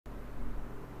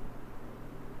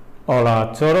Hola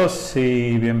a todos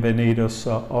y bienvenidos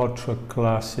a otra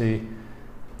clase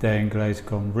de inglés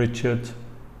con Richard.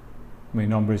 Mi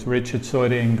nombre es Richard, soy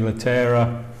de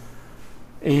Inglaterra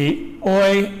y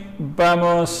hoy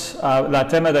la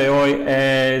tema de hoy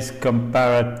es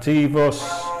comparativos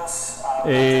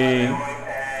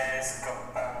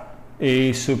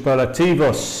y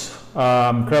superlativos.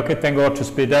 Creo que tengo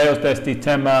otros videos de este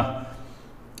tema,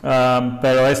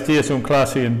 pero este es una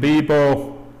clase en vivo.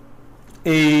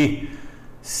 Y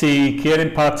si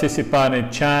quieren participar en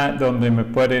el chat donde me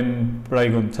pueden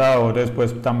preguntar, o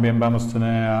después también vamos a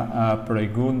tener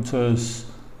preguntas,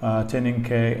 tienen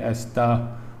que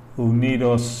estar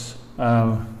unidos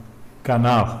al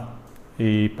canal.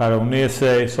 Y para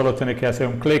unirse solo tienen que hacer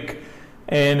un clic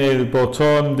en el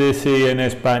botón, dice en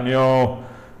español,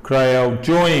 creo,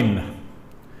 join.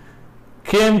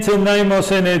 ¿Quién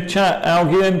tenemos en el chat?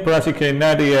 ¿Alguien? Parece que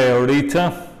nadie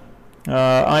ahorita.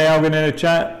 ¿Hay alguien en el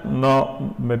chat?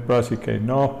 No, me parece que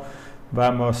no.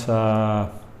 Vamos a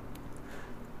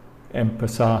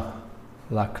empezar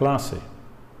la clase.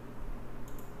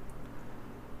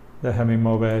 Déjame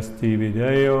mover este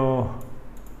video,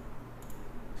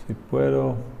 si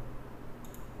puedo.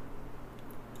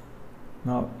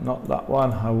 No, not that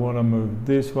one. I want to move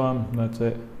this one. That's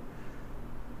it.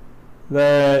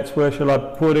 Where shall I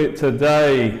put it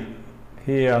today?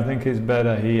 Here, I think it's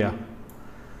better here.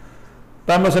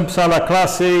 Vamos a empezar la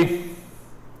clase,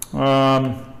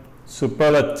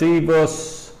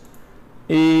 superlativos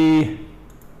y,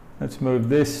 let's move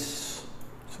this,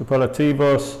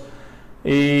 superlativos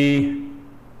y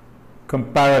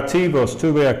comparativos.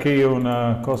 Tuve aquí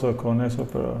una cosa con eso,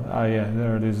 pero, yeah,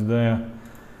 there it is there.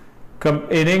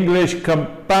 In English,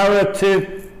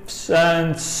 comparatives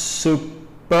and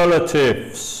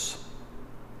superlatives.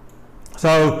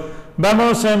 So,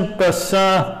 vamos a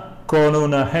empezar con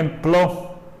un ejemplo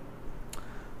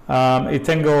y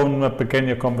tengo una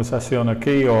pequeña conversación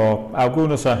aquí o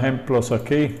algunos ejemplos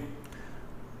aquí.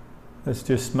 Let's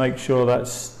just make sure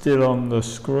that's still on the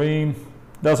screen.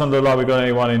 Doesn't look like we've got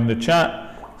anyone in the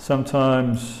chat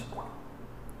sometimes,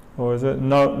 or is it?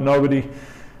 No, nobody.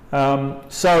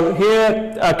 So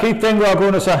here, aquí tengo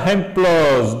algunos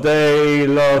ejemplos de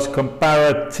los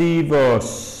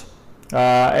comparativos.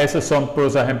 Esos son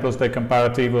puros ejemplos de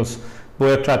comparativos.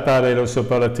 Voy a tratar de los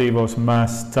superlativos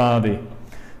más tarde.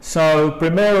 So,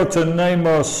 primero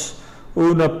tenemos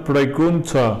una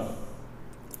pregunta.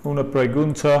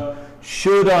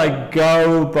 Should I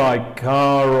go by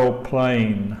car or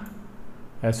plane?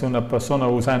 Es una persona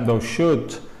usando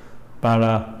should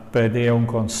para pedir un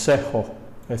consejo.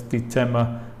 Este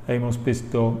tema hemos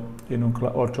visto en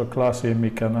otra clase en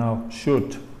mi canal,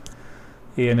 should.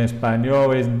 Y en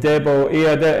español es debo, y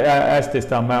este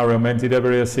está mal realmente,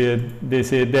 debería decir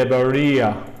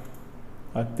debería.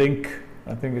 I think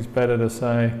it's better to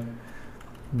say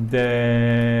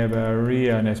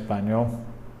debería en español.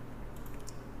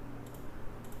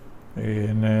 Y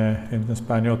en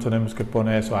español tenemos que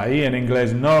poner eso ahí, en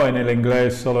inglés no, en el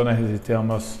inglés solo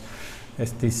necesitamos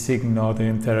este signo de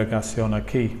interrogación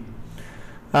aquí.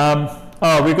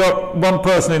 We got one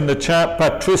person in the chat,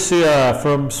 Patricia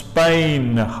from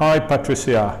Spain. Hi,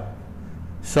 Patricia.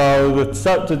 So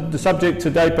the subject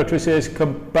today, Patricia, is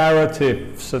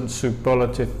comparatives and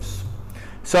superlatives.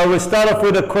 So we start off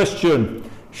with a question.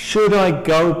 Should I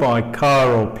go by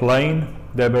car or plane?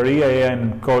 ¿Debería ir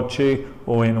en coche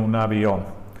o en un avión?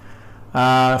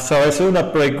 So es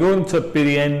una pregunta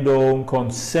pidiendo un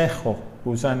consejo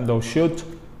usando should.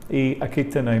 Y aquí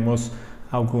tenemos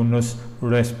algunas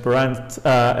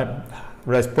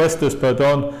respuestas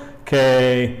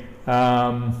que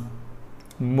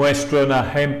muestran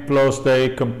ejemplos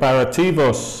de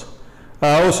comparativos.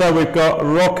 Also we've got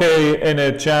Roque in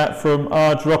a chat from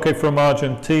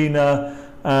Argentina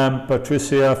and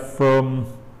Patricia from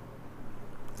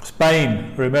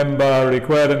Spain.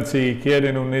 Recuerden, si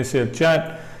quieren unirse al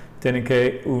chat, tienen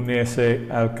que unirse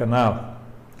al canal.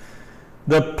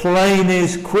 The plane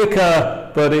is quicker,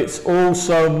 but it's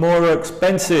also more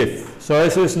expensive. So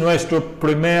ese es nuestro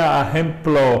primer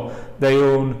ejemplo de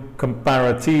un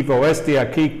comparativo. Este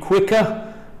aquí, quicker,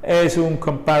 es un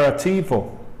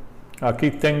comparativo. Aquí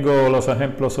tengo los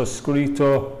ejemplos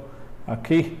escritos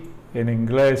aquí, en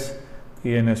inglés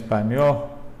y en español.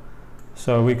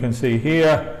 So we can see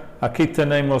here, aquí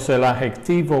tenemos el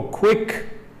adjetivo quick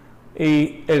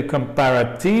y el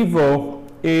comparativo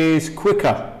es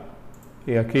quicker.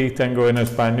 Y aquí tengo en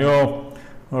español,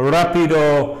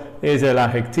 rápido es el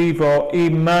adjetivo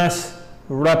y más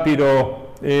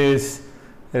rápido es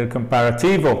el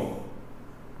comparativo.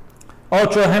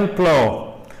 Otro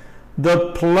ejemplo, the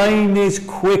plane is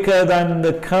quicker than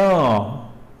the car.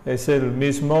 es el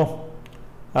mismo.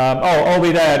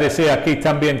 Olvidé decir aquí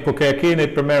también, porque aquí en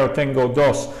el primero tengo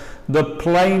dos. The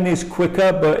plane is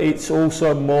quicker, but it's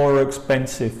also more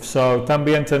expensive. So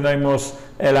también tenemos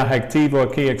el adjetivo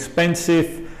aquí,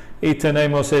 expensive, y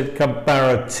tenemos el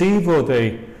comparativo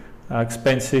de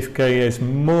expensive, que es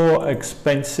more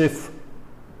expensive.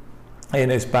 En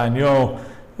español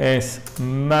es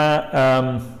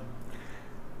más.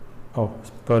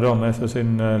 Perdón, eso es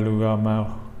en lugar mal.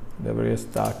 Debería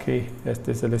estar aquí.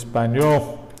 Este es el español.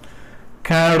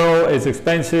 Caro es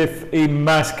expensive y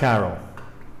más caro.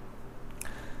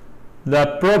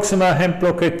 La próxima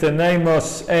ejemplo que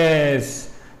tenemos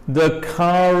es the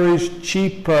car is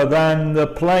cheaper than the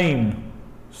plane.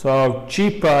 So,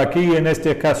 cheaper aquí en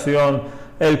esta ocasión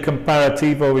el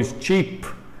comparativo es cheap.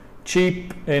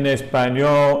 Cheap en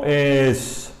español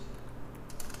es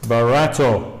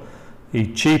barato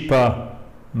y cheaper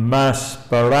más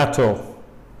barato.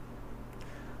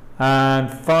 And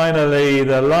finally,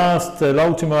 el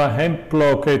último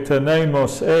ejemplo que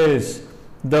tenemos es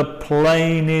the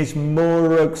plane is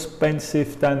more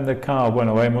expensive than the car.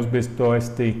 Bueno, hemos visto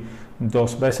este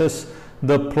dos veces.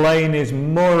 The plane is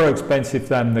more expensive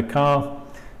than the car.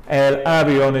 El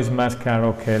avión es más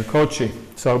caro que el coche.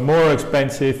 So, more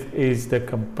expensive is the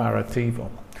comparativo.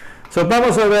 So,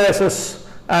 vamos a ver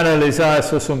analizar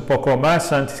esos un poco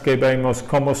más antes que veamos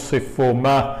cómo se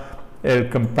forma el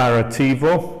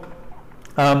comparativo.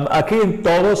 Aquí en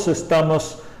todos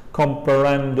estamos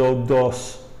comparando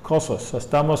dos cosas.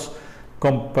 Estamos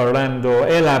comparando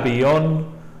el avión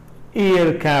y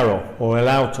el carro o el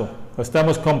auto.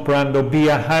 Estamos comparando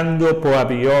viajando por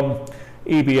avión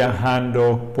y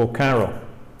viajando por carro.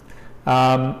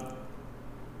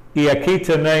 Y aquí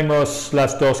tenemos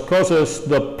las dos cosas.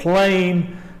 The plane,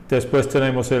 después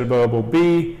tenemos el verbo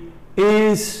be,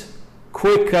 is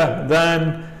quicker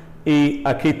than, y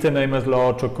aquí tenemos la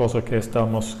otra cosa que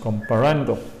estamos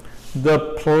comparando. The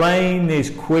plane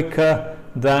is quicker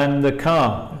than the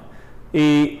car.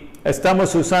 Y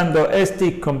estamos usando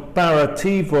este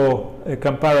comparativo, el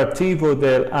comparativo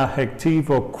del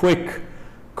adjetivo quick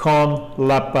con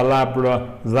la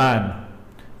palabra than.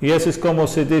 Y eso es como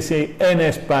se dice en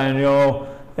español,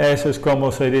 eso es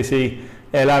como se dice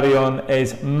el avión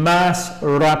es más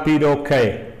rápido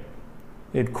que.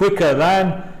 El quicker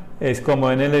than es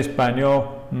como en el español,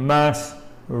 más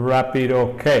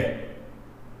rápido que.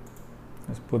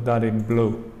 Let's put that in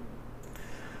blue.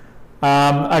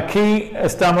 Aquí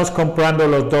estamos comparando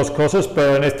las dos cosas,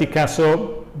 pero en este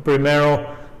caso, primero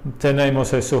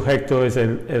tenemos el sujeto, es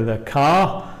el the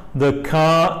car. The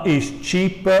car is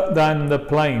cheaper than the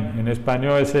plane. En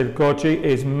español es el coche,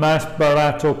 es más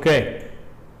barato que.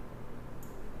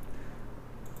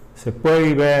 Se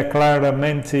puede ver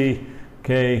claramente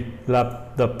que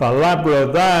la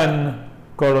palabra than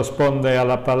corresponde a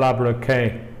la palabra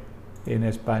que en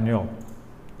español.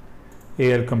 Y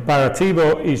el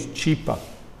comparativo is cheaper.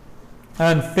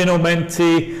 And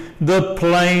finalmente, the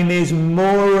plane is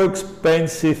more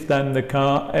expensive than the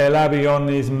car. El avión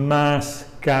es más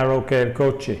caro que el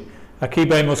coche. Aquí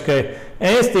vemos que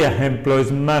este ejemplo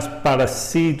es más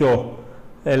parecido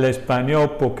al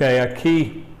español porque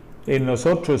aquí en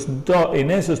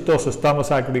esos dos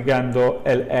estamos agregando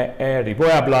el ER. Y voy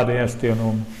a hablar de esto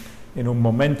en un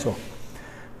momento.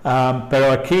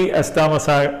 Pero aquí estamos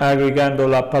agregando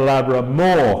la palabra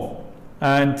more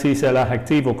antes el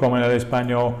adjetivo, como en el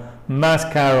español, más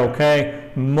caro que,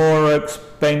 more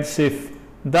expensive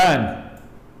than.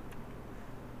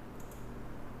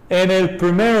 En el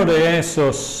primero de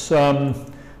esos, en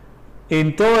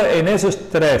esos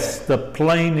tres, the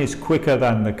plane is quicker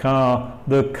than the car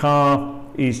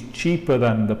is cheaper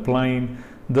than the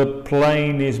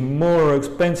plane is more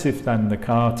expensive than the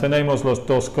car. Tenemos las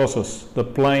dos cosas, the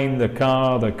plane, the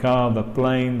car, the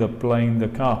plane, the plane, the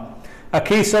car.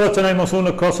 Aquí solo tenemos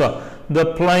una cosa, the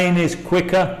plane is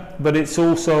quicker, but it's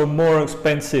also more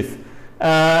expensive.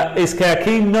 Es que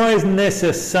aquí no es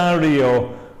necesario,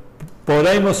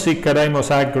 podemos si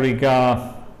queremos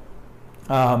agregar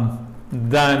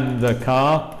than the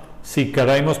car, si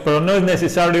queremos, pero no es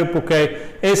necesario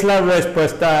porque es la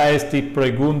respuesta a esta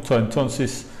pregunta.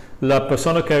 Entonces, la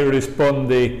persona que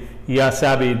responde ya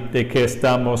sabe de qué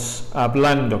estamos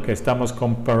hablando, que estamos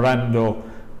comparando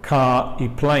car y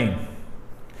plane.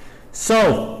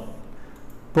 So,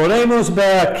 podemos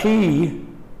ver aquí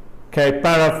que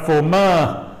para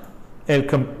formar el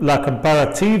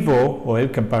comparativo,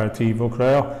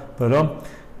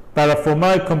 para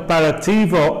formar el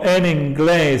comparativo en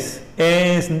inglés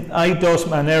hay dos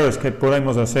maneras que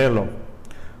podemos hacerlo.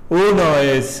 Uno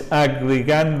es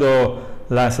agregando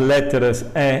las letras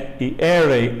E y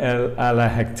R al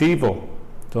adjetivo.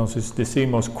 Entonces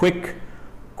decimos quick,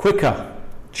 quicker,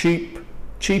 cheap,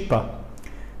 cheaper.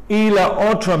 Y la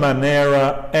otra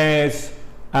manera es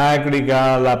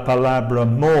agregar la palabra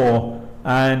more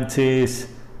antes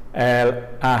el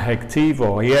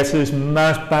adjetivo. Y eso es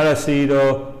más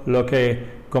parecido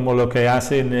como lo que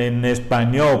hacen en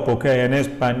español, porque en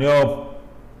español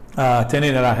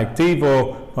tienen el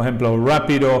adjetivo, por ejemplo,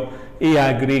 rápido, y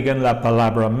agregan la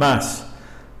palabra más.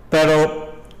 Pero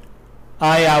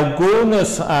hay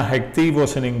algunos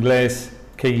adjetivos en inglés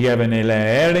que llevan el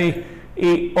ER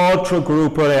y otro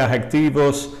grupo de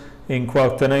adjetivos en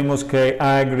cual tenemos que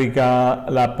agregar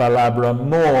la palabra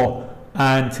more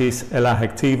antes el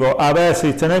adjetivo. A ver,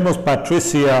 si tenemos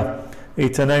Patricia y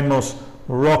tenemos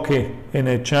Rocky en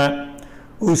el chat,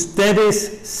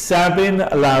 ¿ustedes saben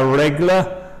la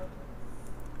regla?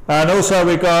 And also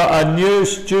we got a new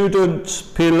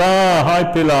student, Pilar. Hi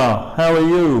Pilar, how are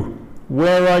you?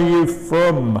 Where are you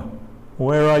from?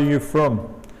 Where are you from?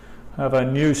 Have a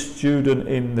new student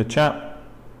in the chat.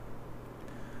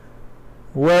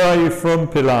 Where are you from,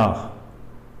 Pilar?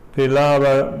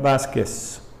 Pilar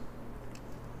Vasquez.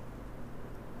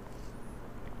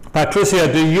 Patricia,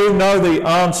 do you know the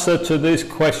answer to this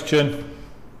question?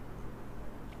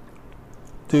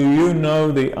 Do you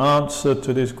know the answer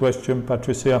to this question,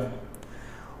 Patricia?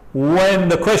 When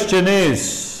the question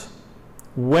is,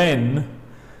 when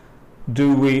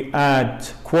do we add,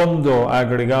 cuando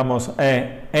agregamos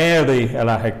ER el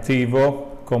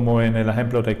adjetivo, como en el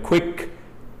ejemplo de quick,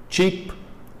 cheap,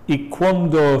 y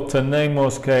cuando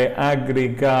tenemos que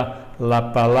agregar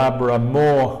la palabra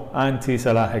more antes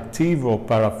el adjetivo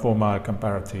para formar el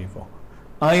comparativo.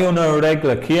 Hay una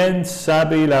regla. ¿Quién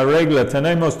sabe la regla?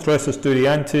 Tenemos 3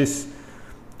 estudiantes.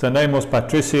 Tenemos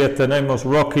Patricia, tenemos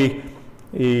Rocky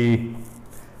y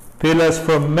Pilar's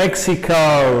from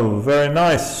Mexico. Very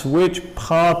nice. Which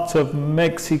part of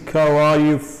Mexico are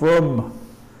you from?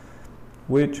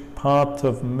 Which part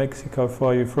of Mexico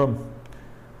are you from?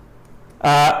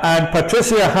 And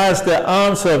Patricia has the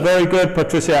answer. Very good,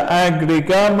 Patricia.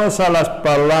 Agregamos a las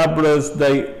palabras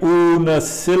de una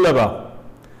sílaba.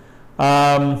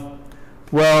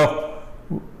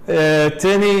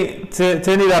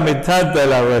 Tiene la mitad de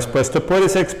la respuesta.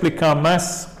 ¿Puedes explicar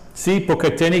más? Sí,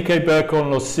 porque tiene que ver con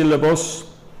los sílabos.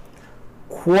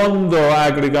 Cuando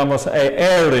agregamos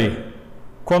ER,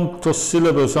 ¿cuántos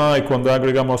sílabos hay cuando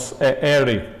agregamos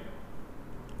ER?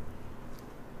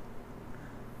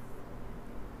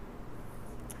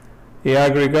 Y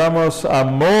agregamos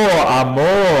amor,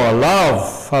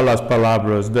 love a las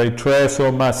palabras de 3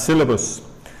 o más sílabos.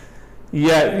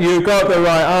 Yeah, you got the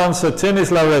right answer.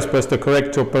 Tienes la respuesta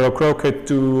correcta, pero creo que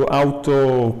tu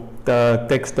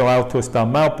texto auto está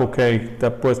mal porque te ha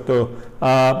puesto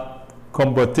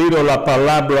convertido la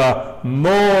palabra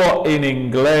more en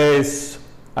inglés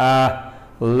a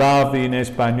love en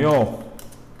español.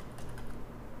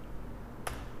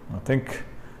 I think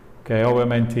que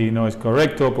obviamente no es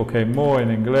correcto porque more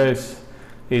en inglés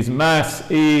es más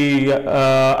y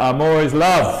amor es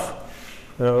love.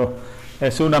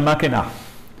 Es una máquina.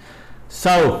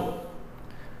 So,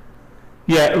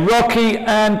 yeah, Rocky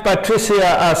and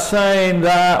Patricia are saying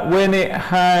that when it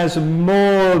has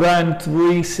more than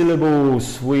 3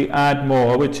 syllables, we add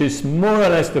more, which is more or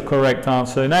less the correct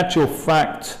answer. In actual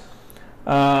fact,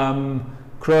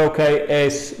 creo que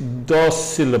es 2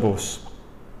 sílabos.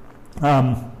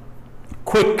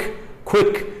 Quick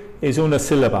is una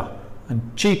sílaba,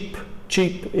 and cheap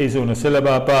is una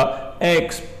sílaba, but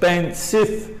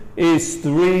expensive is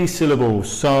 3 syllables.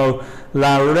 So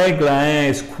la regla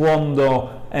es cuando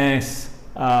es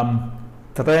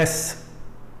 3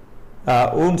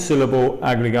 un sílabo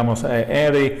agregamos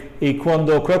ER y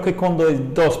creo que cuando es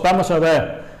 2, vamos a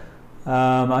ver,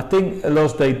 I think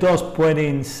los de 2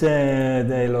 pueden ser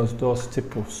de los 2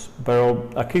 tipos, pero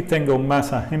aquí tengo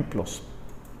más ejemplos.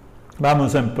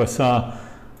 Vamos a empezar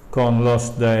con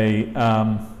los de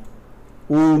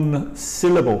un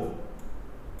sílabo.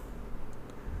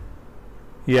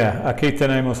 Yeah, aquí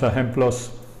tenemos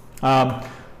ejemplos.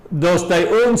 Los de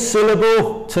un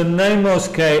sílabo tenemos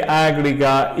que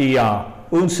agregar ER.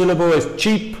 Un sílabo es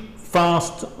cheap,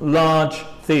 fast, large,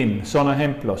 thin. Son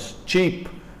ejemplos. Cheap,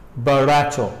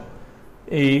 barato.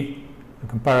 Y el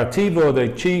comparativo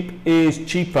de cheap es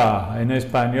cheaper. En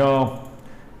español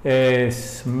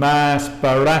es más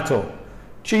barato.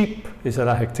 Cheap es el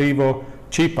adjetivo,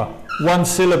 cheaper. One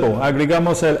syllable,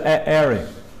 agregamos el ER.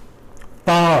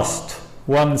 Fast,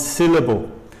 one syllable,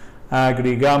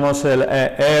 agregamos el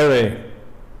ER.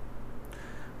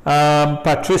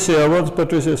 Patricia, what's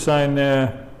Patricia saying?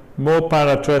 More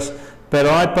para 3,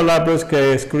 pero hay palabras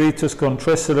que escritas con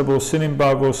 3 sílabos, sin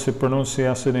embargo se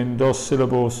pronuncian en 2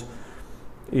 sílabos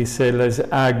y se les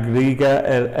agrega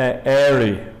el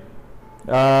ER.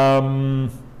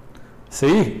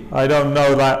 Sí, I don't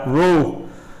know that rule.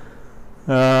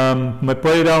 ¿Me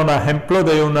puede dar un ejemplo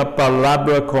de una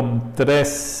palabra con 3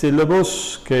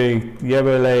 sílabos que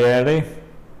lleve el ER?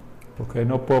 Porque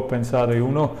no puedo pensar de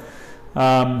uno.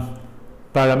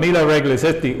 Para mí la regla es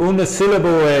esta. Una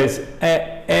sílabo es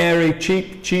ER,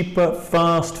 cheap, cheaper,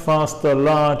 fast, faster,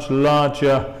 large,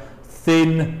 larger,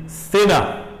 thin,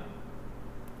 thinner.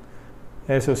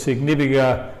 Eso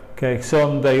significa que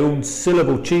son de un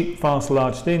sílabo, cheap, fast,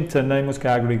 large, thin. Tenemos que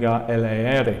agregar el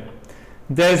ER.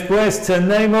 Después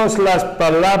tenemos las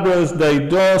palabras de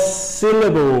 2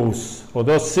 sílabos, o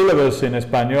 2 sílabas en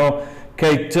español,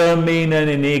 que terminan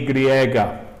en Y.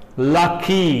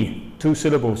 Lucky, 2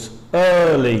 syllables.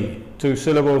 Early, 2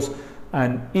 syllables.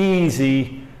 And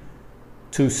easy,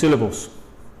 2 syllables.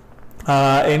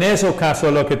 En ese caso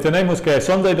lo que tenemos que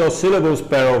son de 2 sílabos,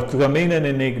 pero terminan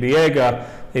en Y.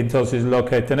 Entonces lo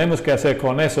que tenemos que hacer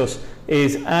con esos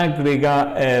es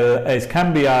agregar es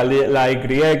cambiar la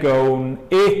Y a un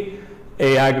I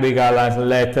y agregar las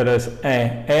letras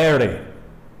ER.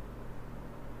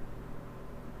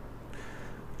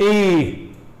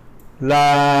 Y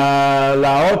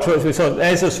la otra,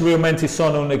 esos realmente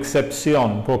son una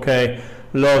excepción, porque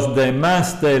los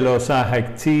demás de los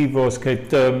adjetivos que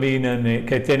terminan,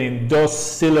 que tienen 2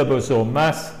 sílabos o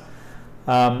más,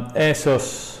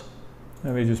 esos,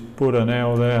 let me just put an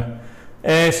L there.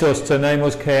 Esos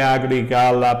tenemos que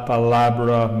agregar la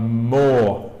palabra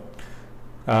more,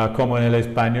 como en el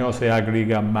español se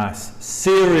agrega más.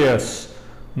 Serious,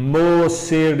 more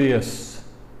serious,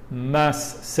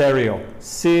 más serio.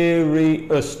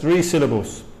 Serious, 3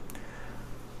 syllables.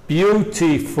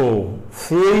 Beautiful,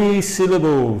 3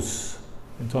 syllables.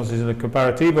 Entonces el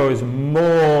comparativo es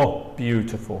more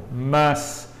beautiful,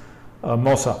 más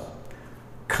hermosa.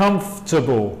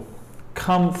 Comfortable.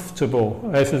 Comfortable,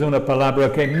 esa es una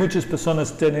palabra que muchas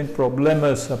personas tienen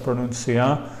problemas a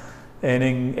pronunciar.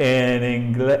 En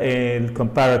el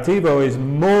comparativo es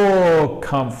more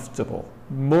comfortable,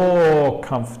 more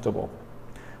comfortable.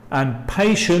 And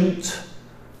patient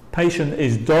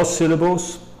is 2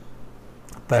 syllables,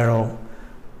 pero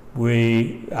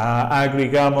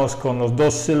agregamos con los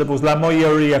 2 sílabos. La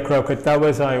mayoría, creo que tal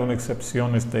vez hay una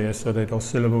excepción de eso de 2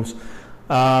 sílabos.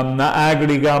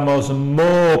 Agregamos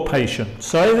more patient.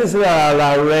 So esa es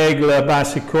la regla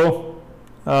básica.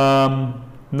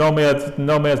 No me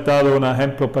has dado un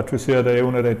ejemplo, Patricia, de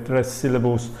una de 3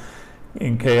 sílabos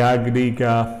en que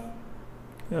agrega.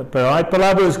 Pero hay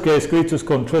palabras que escritas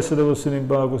con 3 sílabos, sin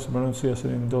embargo, se pronuncian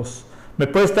en 2. ¿Me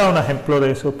puedes dar un ejemplo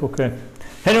de eso? Porque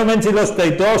generalmente los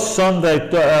de 2 son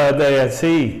de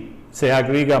así, se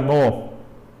agrega more.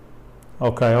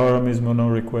 Ok, ahora mismo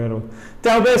no recuerdo.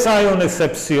 Tal vez hay unas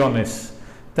excepciones.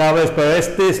 Tal vez, pero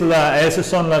esas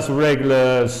son las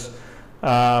reglas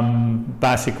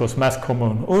básicas más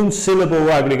comunes. Un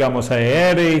sílabo agregamos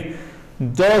ER,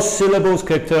 2 sílabos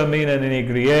que terminan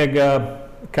en Y,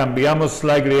 cambiamos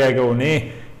la Y a un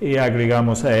I y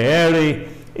agregamos ER,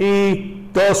 y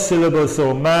 2 sílabos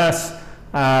o más,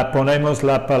 ponemos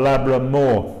la palabra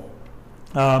more.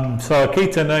 So aquí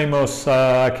tenemos,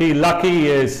 aquí lucky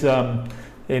es,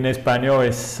 en español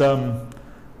es,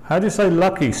 how do you say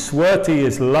lucky? Suerte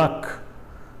is luck.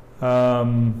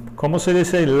 ¿Cómo se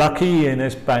dice lucky en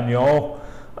español?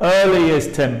 Early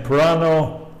is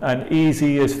temprano and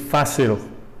easy is fácil.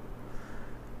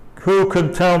 Who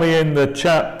can tell me in the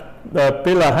chat,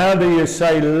 Pilar, how do you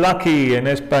say lucky en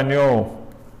español?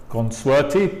 Con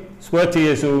suerte.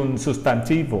 Suerte es un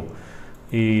sustantivo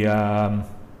y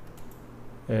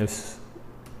es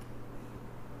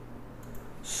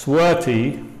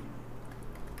suerte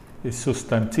es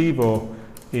sustantivo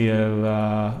y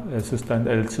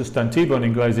el sustantivo en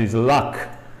inglés es luck.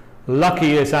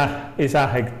 Lucky es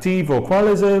adjetivo. ¿Cuál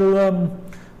es el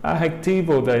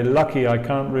adjetivo de lucky? I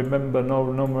can't remember,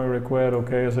 no me recuerdo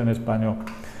qué es en español.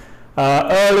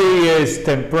 Early es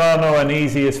temprano and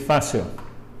easy is fácil.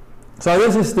 So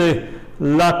this is the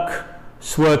luck.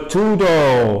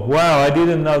 Suertudo. Wow, I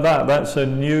didn't know that. That's a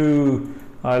new,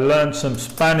 I learned some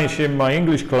Spanish in my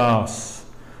English class.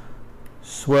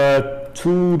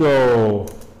 Suertudo.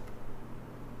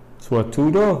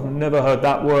 Suertudo? Never heard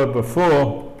that word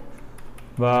before.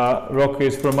 But Rocky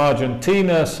is from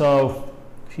Argentina, so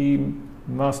he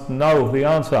must know the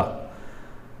answer.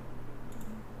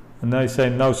 And they say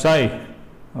no say.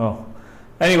 Oh.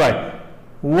 Anyway.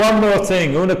 One more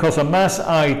thing, una cosa más,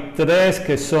 hay 3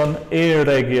 que son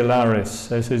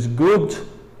irregulares. Ese es good,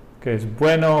 que es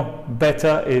bueno,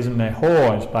 better es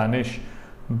mejor en Spanish,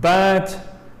 bad,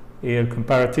 y el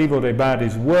comparativo de bad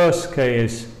es worse, que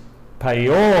es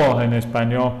peor en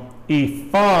español, y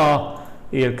fa,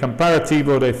 y el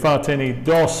comparativo de fa tiene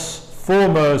dos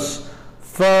formas,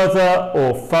 further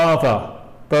o farther.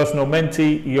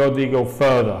 Personalmente yo digo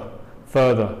further.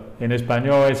 En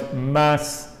español es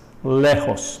más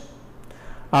lejos.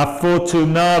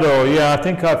 Afortunado, yeah, I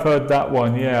think I've heard that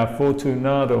one, yeah,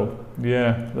 afortunado,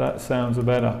 yeah, that sounds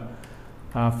better.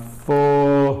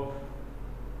 Afortunado,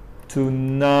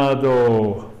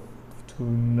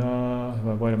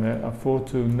 wait a minute,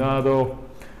 afortunado,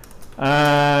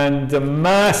 and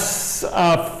más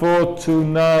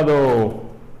afortunado.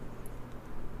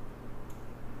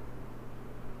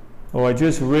 Oh, I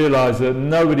just realized that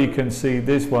nobody can see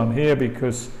this one here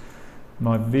because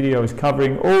my video is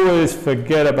covering. Always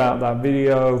forget about that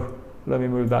video. Let me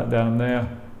move that down there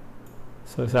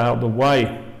so it's out of the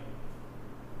way,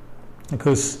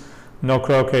 because no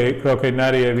creo que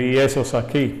nadie vi esos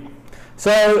aquí. So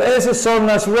esas son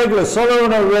las reglas, solo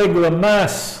una regla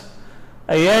más,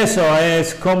 y eso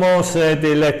es cómo se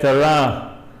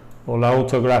deletreará, o la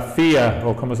ortografía,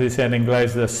 o como se dice en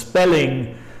inglés, the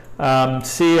spelling.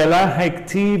 Si el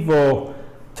adjetivo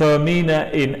termina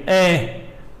en e,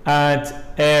 add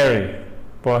ere.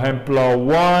 Por ejemplo,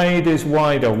 wide is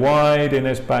wider. Wide en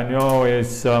español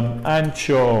es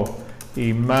ancho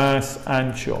y más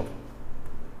ancho.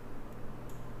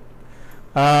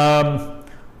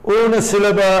 Una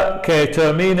sílaba que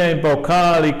termina en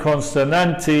vocal y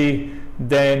consonante,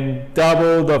 then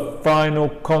double the final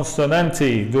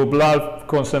consonante, doblar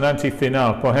consonante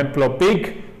final. Por ejemplo,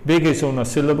 big es una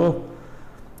sílaba,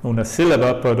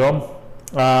 perdón.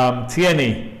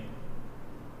 Tiene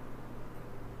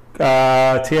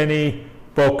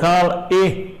vocal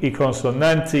e y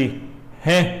consonante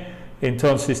g,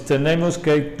 entonces tenemos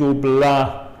que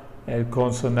doblar el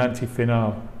consonante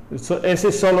final. Esa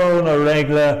es solo una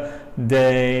regla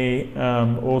de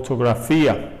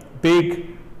ortografía.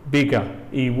 Big, bigger,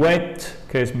 y wet,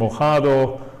 que es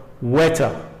mojado,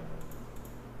 wetter.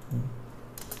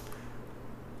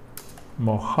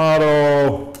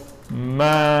 Mojado,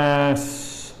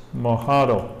 más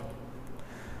mojado.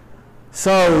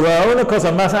 So, una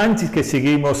cosa más antes que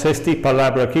seguimos esta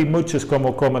palabra aquí, muchos,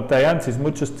 como comenté antes,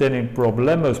 muchos tienen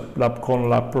problemas con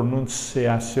la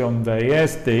pronunciación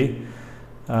de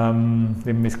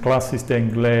en mis clases de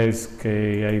inglés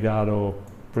que he dado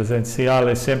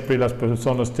presenciales, siempre las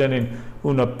personas tienen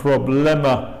un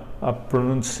problema a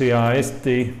pronunciar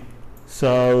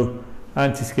So,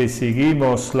 antes que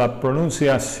seguimos, la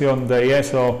pronunciación de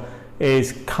eso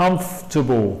es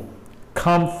comfortable.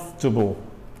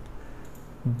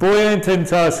 Voy a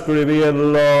intentar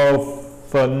escribirlo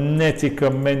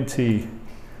fonéticamente.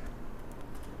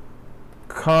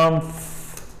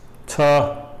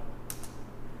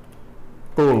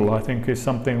 Comfortable, I think is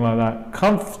something like that.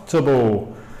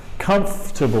 Comfortable.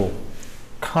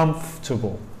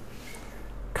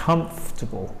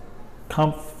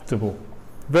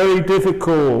 Very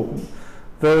difficult.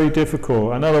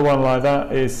 Another one like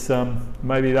that is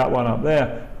maybe that one up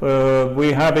there.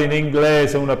 We have in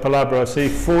English una palabra así,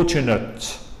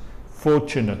 fortunate.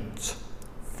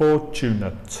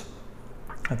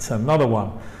 That's another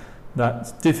one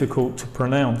that's difficult to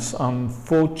pronounce,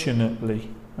 unfortunately.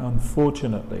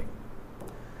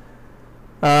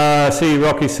 See,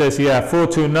 Rocky says, yeah,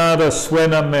 afortunado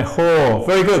suena mejor.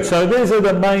 Very good. So these are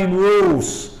the main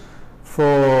rules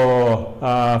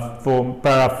para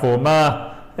formar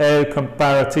el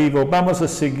comparativo. Vamos a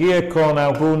seguir con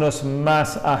algunos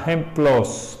más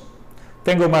ejemplos.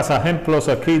 Tengo más ejemplos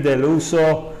aquí del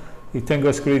uso y tengo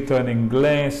escrito en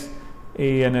inglés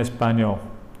y en español.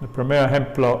 El primer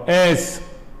ejemplo es,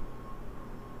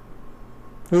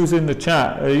 who's in the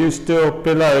chat? Are you still,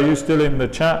 Pilar, are you still in the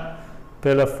chat?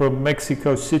 Pilar from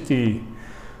Mexico City.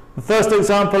 The first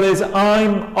example is,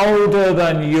 I'm older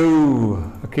than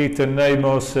you. Aquí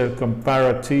tenemos el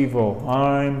comparativo.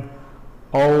 I'm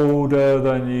older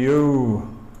than you.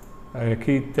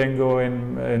 Aquí tengo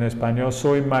en español,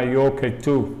 soy mayor que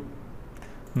tú.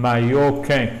 Mayor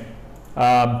que.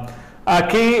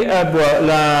 Aquí,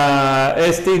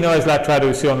 no es la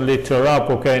traducción literal,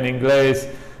 porque en inglés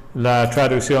la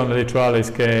traducción literal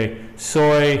es que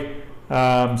soy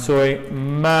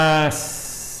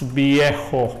más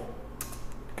viejo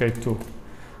que tú.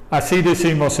 Así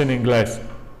decimos en inglés.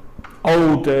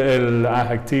 Old, el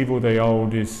adjetivo de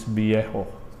old es viejo.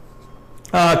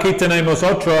 Aquí tenemos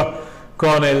otra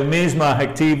con el mismo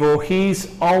adjetivo. He's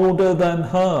older than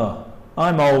her.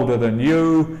 I'm older than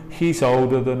you. He's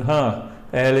older than her.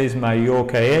 Él es mayor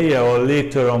que ella, o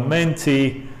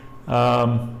literalmente,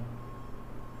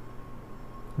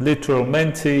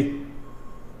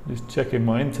 just checking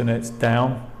my internet's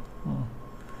down.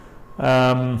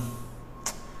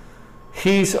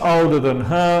 He's older than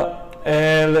her.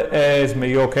 Él es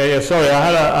mayor que ella. Sorry,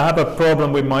 I have a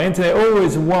problem with my internet.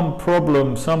 Always one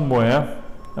problem somewhere.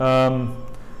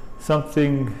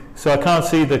 Something. So I can't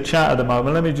see the chat at the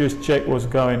moment. Let me just check what's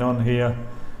going on here.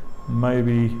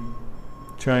 Maybe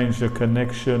change the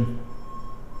connection.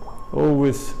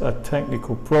 Always a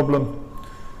technical problem.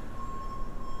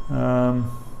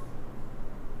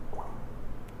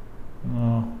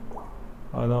 No,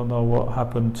 I don't know what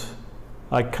happened.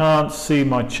 I can't see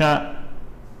my chat.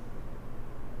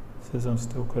 It says I'm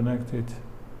still connected.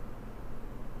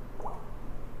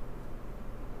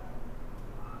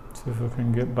 See if I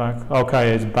can get back.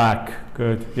 Okay, it's back.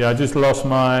 Good. Yeah, I just lost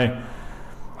my.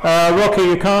 Rocky,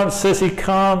 you can't. Says he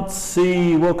can't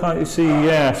see. What can't you see?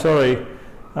 Yeah, sorry.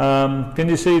 Can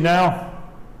you see now?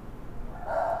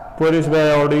 Puedes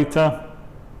ver ahorita.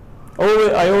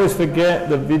 I always forget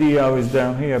the video is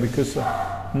down here because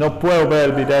no puedo ver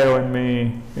el video en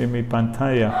mi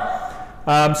pantalla.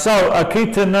 So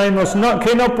aquí tenemos,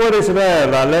 ¿qué no puedes ver?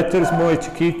 ¿La letra es muy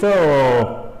chiquita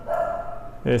o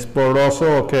es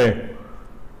borroso o qué?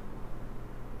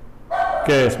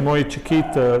 ¿Qué es muy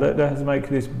chiquita? Let's make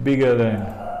this bigger then.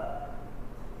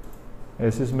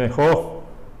 Ese es mejor.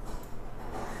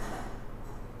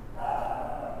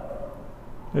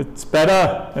 It's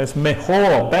better, it's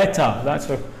mejor, better, that's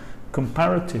a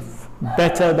comparative.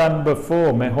 Better than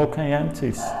before, mejor que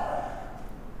antes.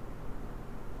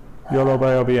 Yo lo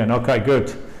veo bien, okay,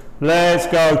 good. Let's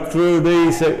go through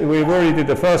these. We've already did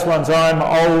the first ones. I'm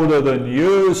older than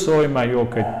you, soy mayor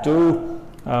que tú.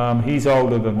 He's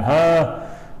older than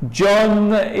her.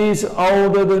 John is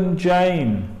older than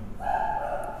Jane.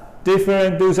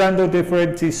 Usando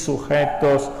diferentes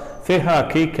sujetos. Fija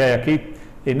aquí que aquí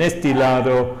en este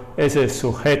lado es el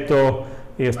sujeto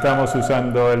y estamos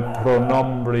usando el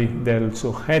pronombre del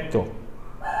sujeto,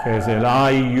 que es el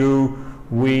I, you,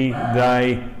 we,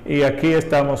 they, y aquí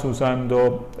estamos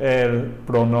usando el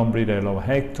pronombre del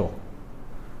objeto,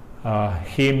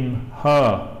 him,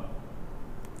 her.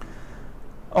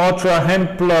 Otro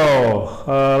ejemplo,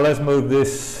 let's move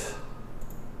this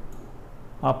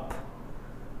up.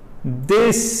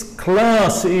 This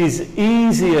class is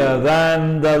easier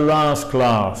than the last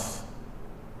class.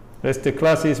 Este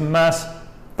clase es más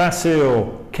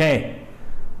fácil que.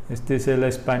 Este es el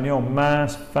español,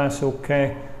 más fácil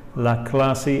que la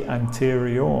clase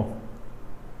anterior.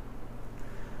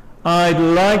 I'd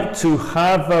like to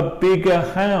have a bigger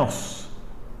house.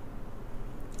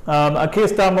 Aquí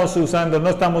estamos usando,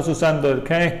 no estamos usando el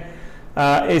que.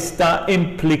 Está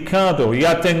implicado.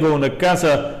 Ya tengo una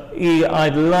casa.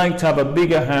 I'd like to have a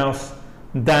bigger house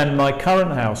than my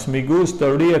current house. Me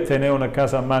gustaría tener una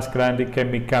casa más grande que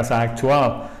mi casa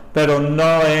actual, pero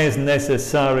no es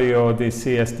necesario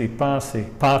decir este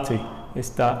parte.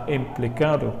 Está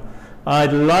implicado.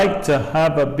 I'd like to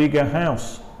have a bigger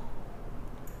house.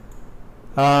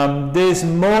 This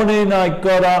morning I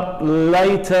got up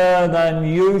later than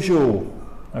usual.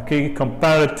 Aquí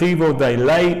comparativo de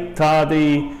late,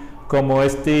 tarde, como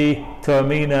este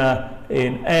termina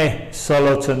en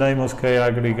solo tenemos que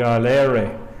agregar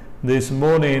R. This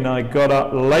morning I got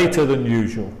up later than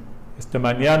usual. Esta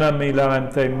mañana me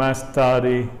levanté más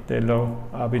tarde de lo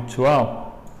habitual.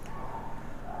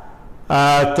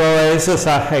 Todos esos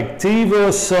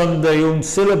adjetivos son de un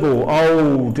sílabo.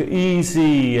 Old,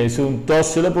 easy, es un dos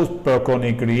sílabos pero con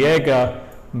Y.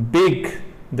 Big,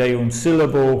 de un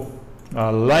sílabo.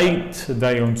 Late,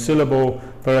 de un sílabo.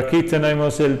 Pero aquí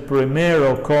tenemos el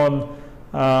primero con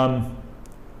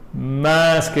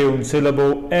más que un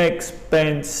sílabo.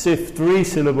 Expensive, 3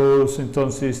 syllables,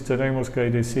 entonces tenemos que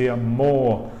decir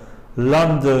more.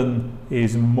 London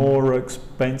is more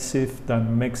expensive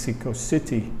than Mexico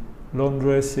City.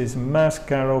 Londres es más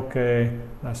caro que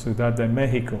la Ciudad de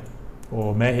México,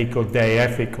 o México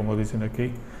DF, como dicen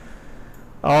aquí.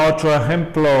 Otro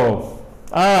ejemplo.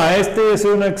 Este es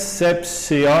una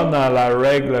excepción a la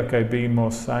regla que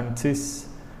vimos antes.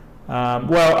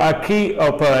 Aquí,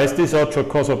 pero este es otra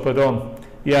cosa, perdón.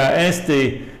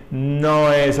 Este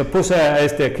no es, puse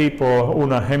este aquí por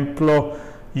un ejemplo.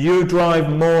 You drive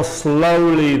more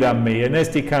slowly than me. En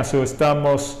este caso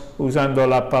estamos usando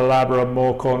la palabra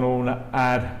more con un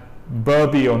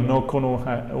adverbio, no con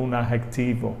un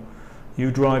adjetivo.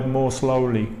 You drive more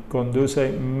slowly.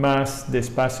 Conduce más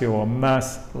despacio o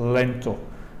más lento.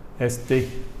 Este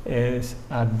es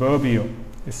adverbio.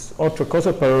 Es otra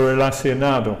cosa, pero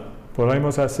relacionado.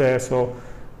 Podemos hacer eso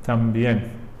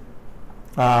también.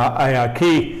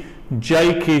 Aquí,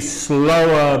 Jake is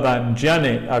slower than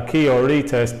Janet. Aquí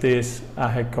ahorita este es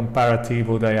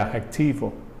comparativo de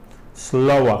adjetivo.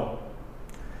 Slower.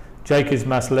 Jake es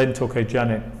más lento que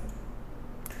Janet.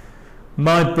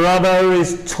 My brother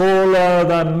is taller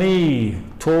than me.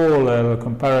 Tall, el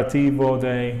comparativo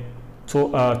de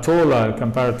taller, el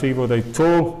comparativo de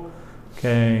tall,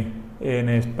 que en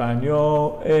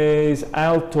español es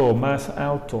alto, más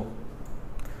alto.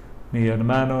 Mi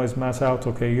hermano es más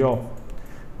alto que yo.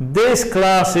 This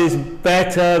class is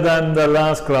better than the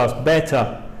last class.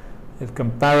 Better. El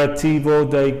comparativo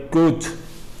de good.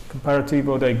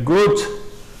 Comparativo de good.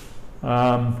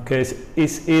 Que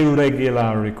es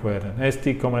irregular, recuerden.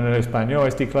 Como en el español,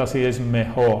 esta clase es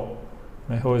mejor.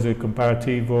 Mejor es el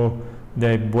comparativo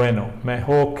de bueno.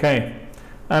 Mejor que.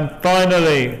 And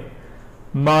finally,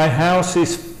 my house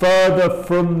is further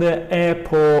from the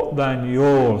airport than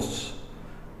yours.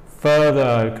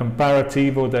 Further, el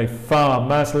comparativo de far,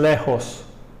 más lejos.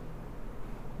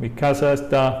 Mi casa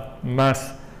está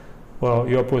más, bueno,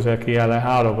 yo puse aquí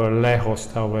alejado, pero lejos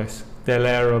tal vez, del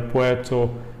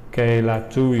aeropuerto que la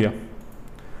tuya.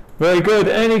 Very good.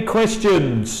 Any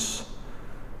questions?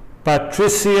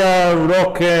 Patricia,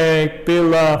 Roque,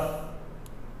 Pilar,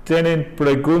 ¿tienen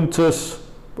preguntas?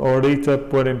 Ahorita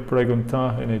pueden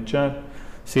preguntar en el chat.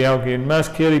 Si alguien más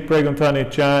quiere preguntar en el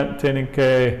chat, tienen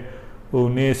que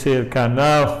unirse al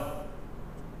canal.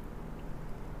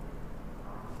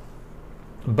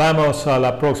 Vamos a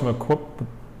la próxima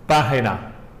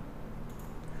página.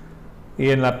 Y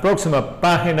en la próxima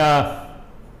página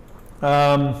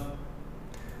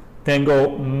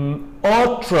tengo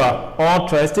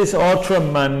esta es otra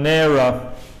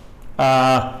manera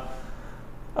a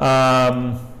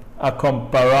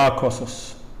comparar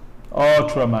cosas.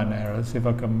 Otra manera. Let's see if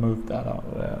I can move that out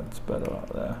there. It's better out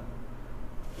there.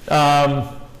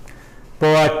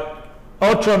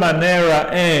 Otra manera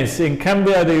es, en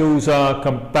cambio de usar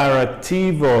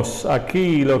comparativos,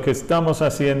 aquí lo que estamos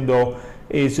haciendo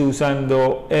es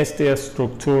usando esta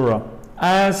estructura.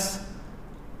 As,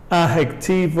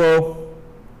 adjetivo,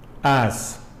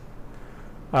 as.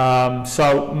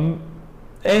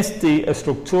 Esta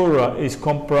estructura es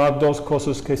comparar dos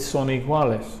cosas que son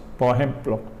iguales. Por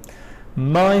ejemplo,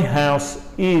 my house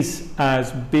is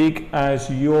as big as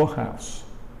your house.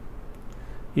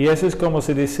 Y eso es como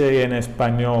se dice en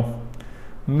español.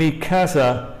 Mi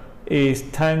casa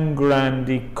es tan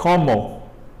grande como.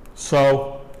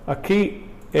 Aquí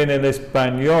en el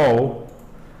español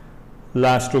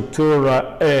la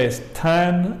estructura es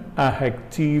tan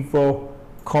adjetivo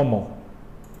como.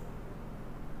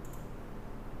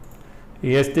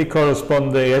 Y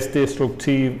corresponde a esta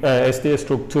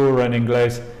estructura en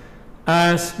inglés.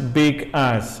 As big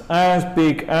as. As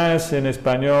big as en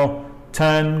español.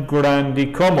 Tan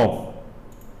grande como.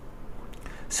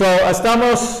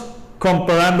 Estamos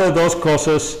comparando dos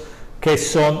cosas que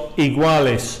son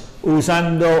iguales,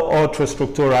 usando otra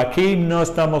estructura. Aquí no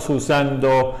estamos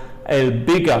usando el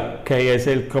bigger, que es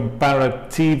el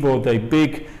comparativo de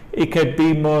big, y que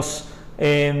vimos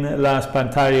en las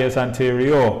pantallas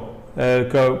anteriores. El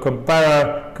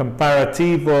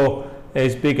comparativo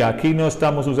es bigger. Aquí no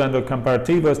estamos usando el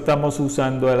comparativo, estamos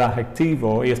usando el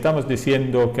adjetivo y estamos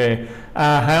diciendo que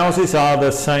our houses are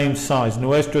the same size.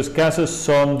 Nuestras casas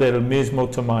son del mismo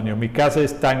tamaño. Mi casa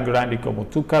es tan grande como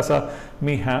tu casa.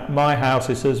 My house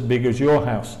is as big as your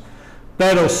house.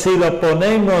 Pero si lo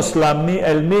ponemos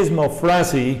el mismo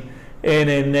frase en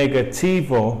el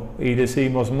negativo y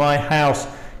decimos my house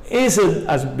isn't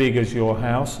as big as your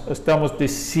house, estamos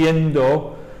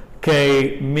diciendo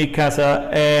que mi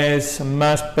casa es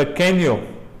más pequeño.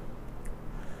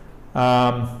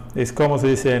 Es como se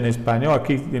dice en español.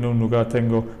 Aquí en un lugar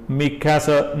tengo mi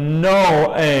casa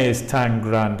no es tan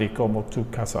grande como tu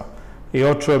casa. Y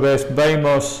otra vez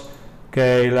vemos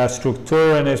que la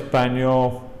estructura en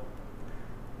español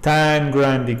tan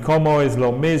grande como es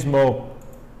lo mismo.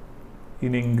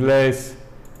 En inglés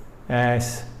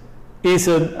es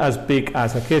isn't as big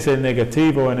as. Aquí es el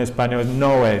negativo, en español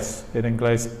no es. En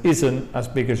inglés isn't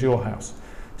as big as your house.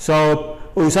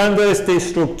 Usando esta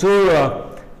estructura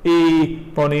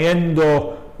y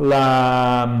poniendo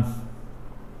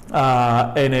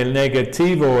en el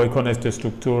negativo y con esta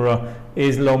estructura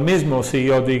es lo mismo si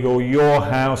yo digo your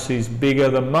house is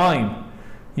bigger than mine.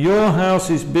 Your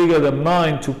house is bigger than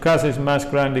mine. Tu casa es más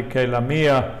grande que la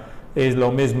mía. Es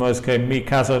lo mismo, es que mi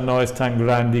casa no es tan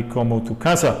grande como tu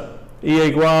casa. Y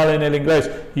igual en el inglés,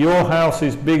 your house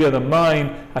is bigger than mine.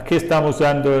 Aquí estamos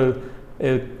dando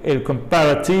el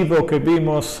comparativo que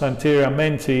vimos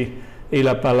anteriormente y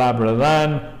la palabra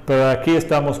than, pero aquí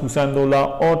estamos usando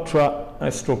la otra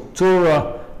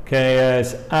estructura que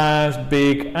es as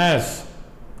big as.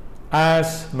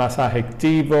 As más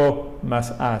adjetivo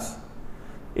más as.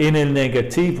 En el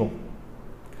negativo.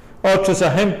 Otros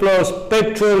ejemplos,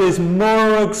 petrol is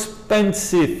more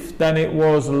expensive than it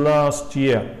was last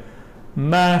year.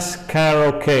 más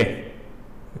caro que.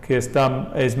 Aquí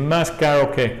está, es más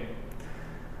caro que.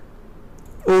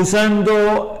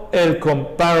 Usando el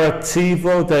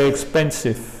comparativo de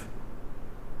expensive.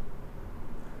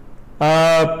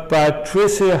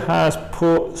 Patricia has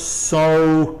put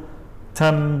so.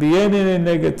 También en el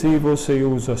negativo se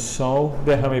usa so.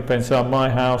 Déjame pensar. My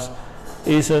house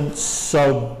isn't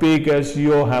so big as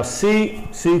your house.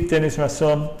 Sí, tienes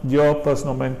razón. Yo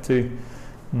personalmente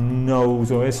no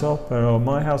uso eso, pero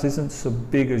my house isn't so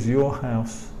big as your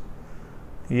house.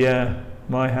 Yeah,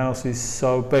 my house is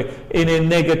so big. En el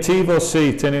negativo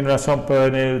sí, tienen razón, pero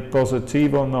en el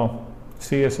positivo no.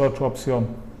 Sí, es otra opción.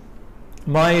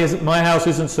 My house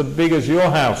isn't so big as your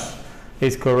house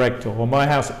es correcto. O my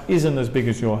house isn't as big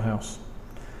as your house.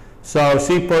 So,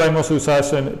 sí podemos usar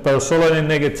eso, pero solo en el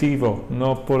negativo.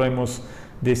 No podemos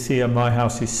decir my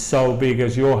house is so big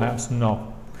as your house.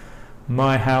 No.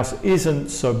 My house isn't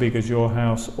so big as your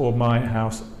house, or my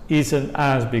house isn't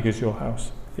as big as your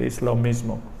house. Es lo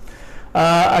mismo.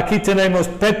 Aquí tenemos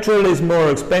petrol is more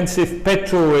expensive.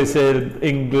 Petrol es el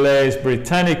inglés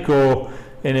británico.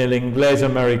 En el inglés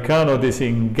americano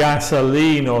dicen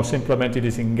gasolina o simplemente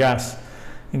dicen gas.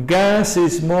 Gas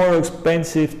is more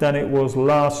expensive than it was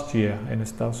last year en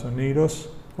Estados Unidos.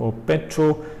 Or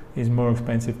petrol is more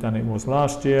expensive than it was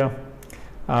last year.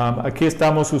 Aquí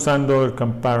estamos usando el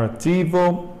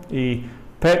comparativo y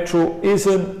petrol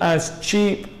isn't as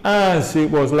cheap as it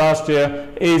was last year.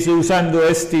 Es usando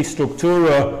esta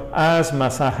estructura as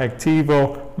más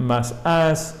adjetivo más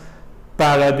as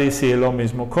para decir lo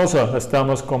mismo cosa.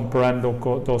 Estamos comparando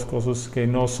dos cosas que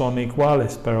no son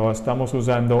iguales, pero estamos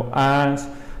usando as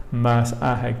más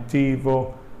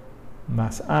adjetivo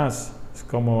más as. Es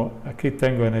como aquí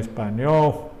tengo en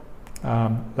español.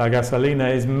 La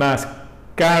gasolina es más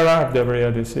cara,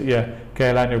 debería decir, que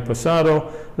el año pasado.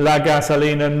 La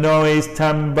gasolina no es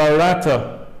tan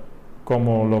barata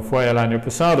como lo fue el año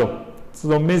pasado. Es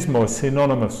lo mismo, es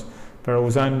sinónimos, pero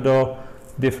usando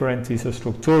diferentes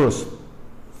estructuras.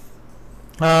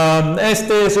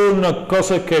 Esta es una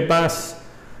cosa que vas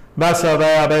a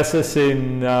ver a veces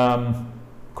en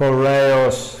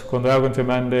correos, cuando alguien te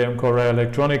mande un correo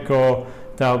electrónico,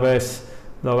 tal vez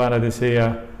lo van a decir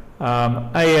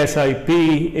ASAP,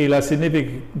 y el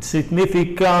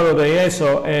significado de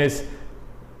eso es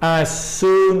as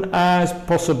soon as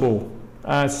possible.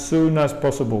 As soon as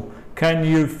possible. Can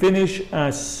you finish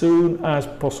as soon as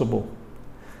possible?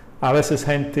 A veces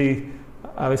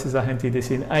la gente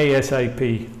dice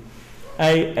ASAP.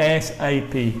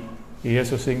 ASAP. Y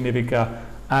eso significa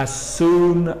as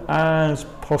soon as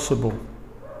possible.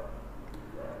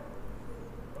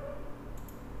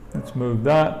 Let's move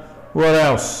that. What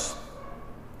else?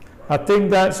 I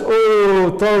think that's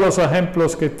all, todos los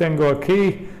ejemplos que tengo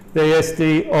aquí de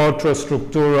esta otra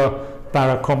estructura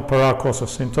para comparar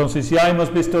cosas. Entonces ya hemos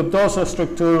visto dos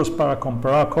estructuras para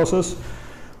comparar cosas.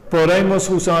 Podemos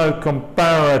usar el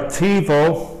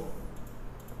comparativo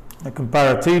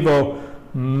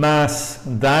más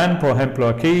than, por ejemplo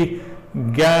aquí,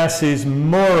 gas is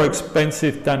more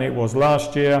expensive than it was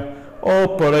last year,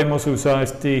 o podemos usar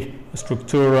esta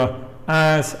estructura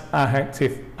as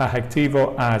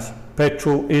adjetivo as,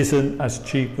 petrol isn't as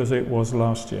cheap as it was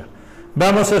last year.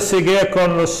 Vamos a seguir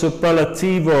con los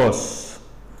superlativos,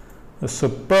 los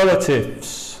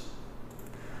superlatives.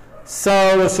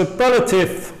 So the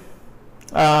superlative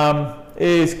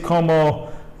is como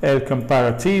el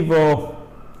comparativo.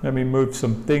 Let me move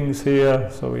some things here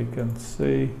so we can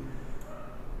see.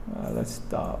 Let's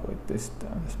start with this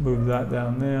down. Let's move that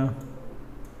down there.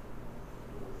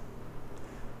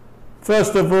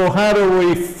 First of all, how do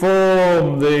we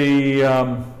form the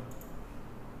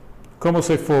 ¿cómo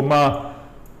se forma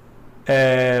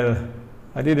el?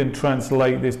 I didn't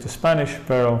translate this to Spanish,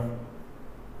 pero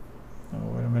oh,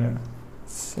 wait a minute.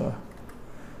 Let's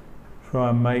try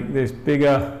and make this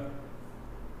bigger.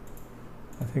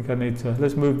 I think I need to,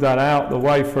 let's move that out the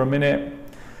way for a minute.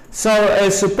 So,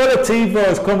 el superlativo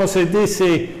es como se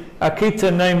dice, aquí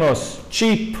tenemos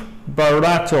cheap,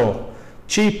 barato,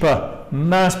 cheaper,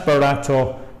 más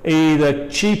barato, y the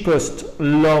cheapest,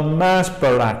 lo más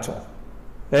barato.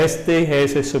 Este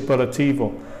es el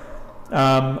superlativo.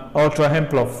 Otro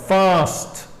ejemplo,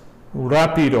 fast,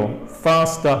 rápido,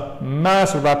 faster,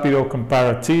 más rápido,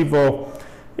 comparativo,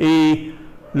 y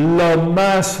lo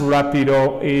más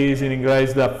rápido es en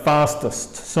inglés the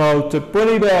fastest. So, te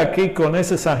puedes ver aquí con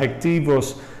esos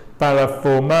adjetivos para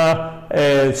formar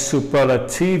el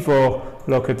superlativo.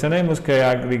 Lo que tenemos que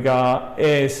agregar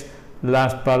es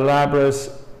las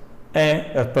palabras,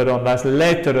 las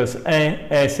letras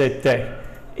EST.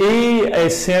 Y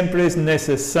siempre es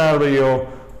necesario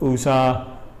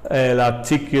usar el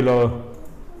artículo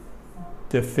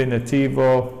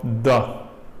definitivo the.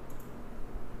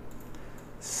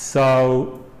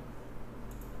 So,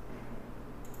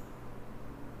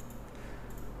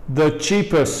 the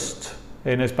cheapest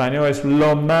en español es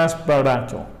lo más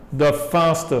barato. The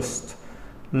fastest,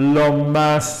 lo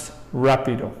más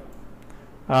rápido.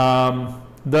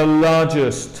 The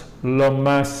largest, lo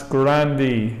más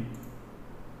grande.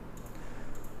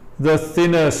 The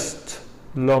thinnest,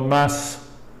 lo más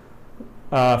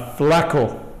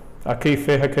flaco. Aquí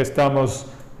fija que estamos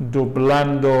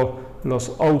doblando los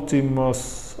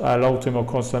últimos al último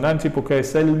consonante porque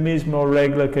es el mismo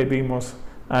regla que vimos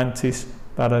antes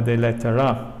para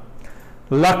deletrear.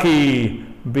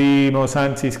 Lucky vimos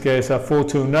antes que es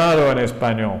afortunado en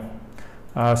español.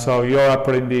 So yo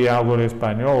aprendí algo de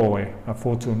español hoy.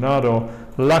 Afortunado.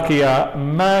 Lucky,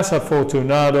 más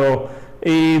afortunado.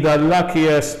 Y the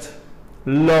luckiest,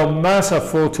 lo más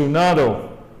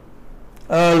afortunado.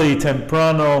 Early,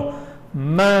 temprano,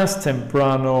 más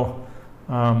temprano.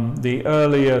 The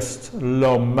earliest,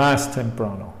 lo más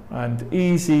temprano. And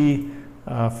easy,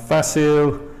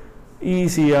 fácil,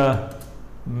 easier,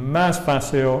 más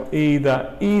fácil. Y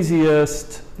the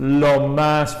easiest, lo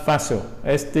más fácil.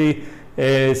 Este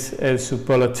es el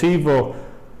superlativo.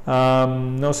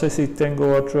 No sé si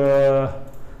tengo otra.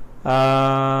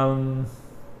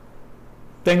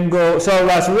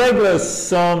 Las reglas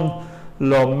son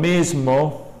lo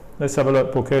mismo. Let's have a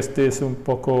look, porque este es un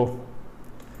poco.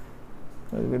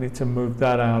 We need to move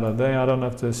that out of there. I don't know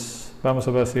if this. Vamos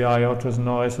a ver si hay otros.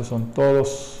 No, esos son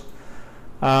todos.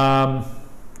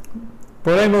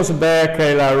 Podemos ver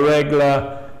que la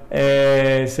regla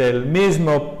es el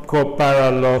mismo para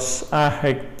los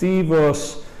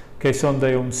adjetivos que son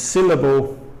de un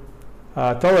sílabo.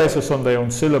 Todos esos son de un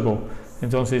sílabo.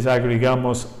 Entonces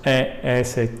agregamos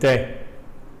EST.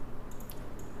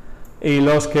 Y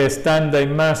los que están de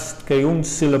más que un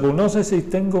sílabo, no sé si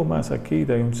tengo más aquí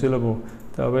de un sílabo,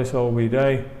 tal vez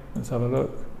olvidé. Let's have a look.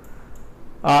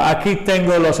 Aquí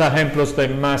tengo los ejemplos de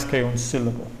más que un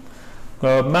sílabo.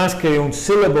 Más que un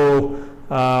sílabo,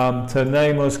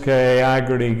 tenemos que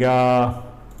agregar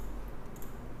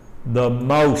the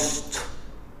most.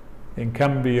 En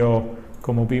cambio,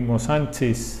 como vimos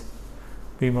antes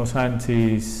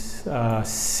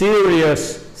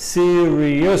serious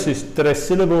es 3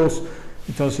 sílabos,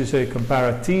 entonces el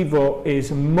comparativo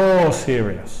es more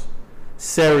serious,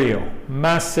 serio,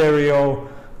 más serio,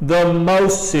 the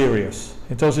most serious.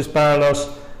 Entonces para los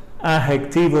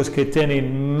adjetivos que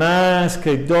tienen más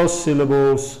que 2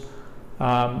 sílabos,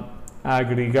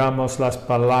 agregamos las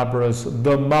palabras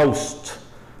the most.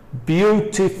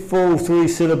 Beautiful, 3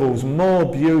 syllables, more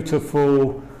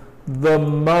beautiful, the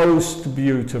most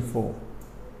beautiful.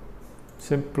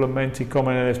 Simplemente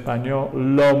como en el español,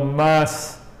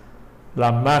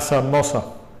 la más hermosa.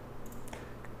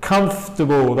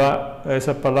 Comfortable,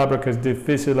 esa palabra que es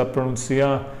difícil de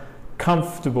pronunciar.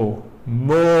 Comfortable,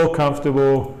 more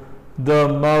comfortable, the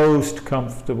most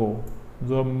comfortable,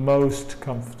 the most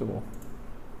comfortable.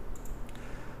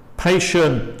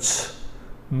 Patient,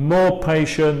 more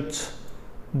patient,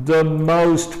 the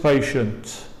most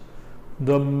patient,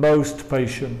 the most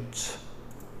patient.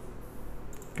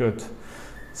 Good.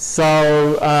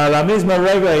 So, la misma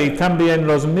regla y también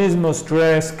los mismos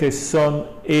 3 que son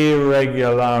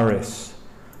irregulares.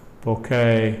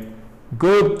 Porque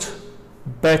good,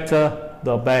 better,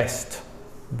 the best.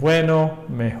 Bueno,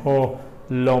 mejor,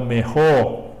 lo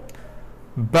mejor.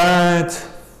 Bad,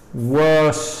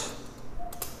 worse,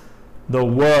 the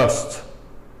worst.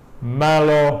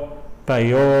 Malo,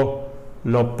 peor,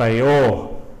 lo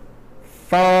peor.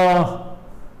 Far,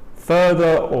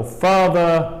 further or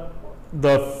farther,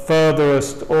 the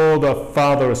furthest or the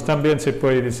farthest. También se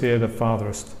puede decir the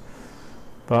farthest.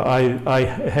 But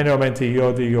generalmente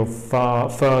yo digo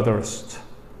furthest.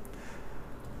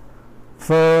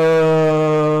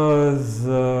 Furthest.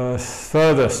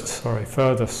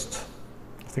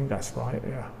 I think that's right,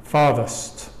 yeah.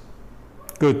 Farthest.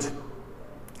 Good.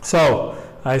 So,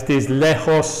 este es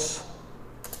lejos,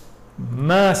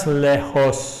 más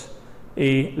lejos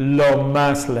y lo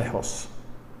más lejos.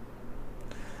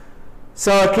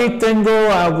 So, aquí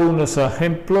tengo algunos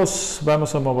ejemplos.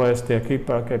 Vamos a mover este aquí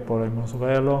para que podamos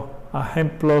verlo.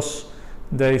 Ejemplos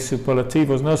de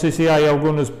superlativos. No sé si hay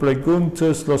algunas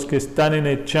preguntas. Los que están en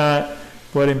el chat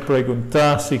pueden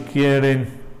preguntar si quieren.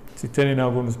 Si tienen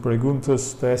algunas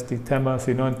preguntas de este tema,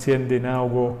 si no entienden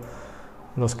algo.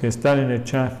 Los que están en el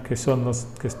chat, que son los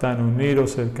que están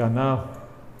unidos al canal.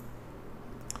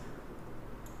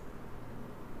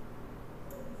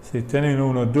 Si tienen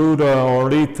una duda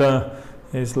ahorita,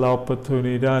 es la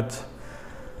oportunidad.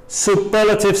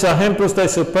 Superlatives, ejemplos de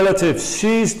superlatives.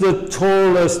 She's the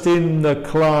tallest in the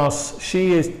class.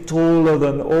 She is taller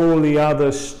than all the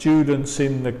other students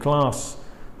in the class.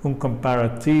 Un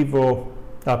superlativo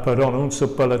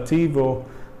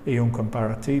y un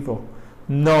comparativo.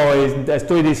 No,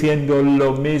 estoy diciendo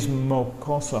lo mismo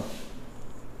cosa.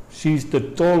 She's the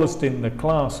tallest in the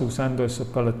class, usando el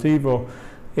superlativo,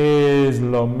 es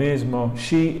lo mismo.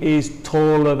 She is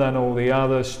taller than all the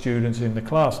other students in the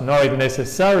class. No es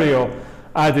necesario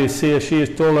a decir she is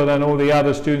taller than all the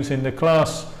other students in the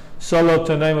class. Solo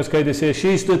tenemos que decir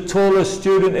she's the tallest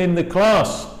student in the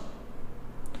class.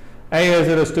 Ella es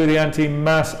el estudiante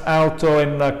más alto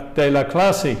de la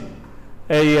clase.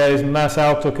 Ella es más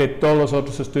alto que todos los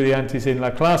otros estudiantes en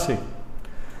la clase.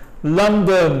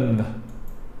 London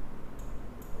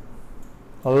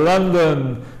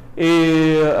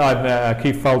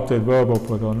aquí falta el verbo,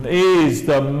 perdón, is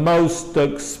the most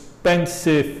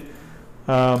expensive,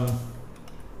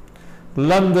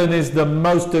 London is the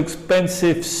most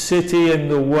expensive city in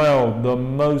the world, the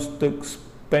most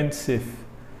expensive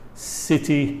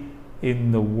city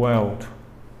in the world.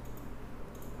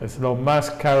 Es lo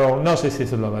más caro, no sé si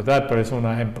es la verdad, pero es un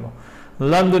ejemplo.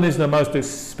 London is the most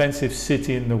expensive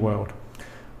city in the world.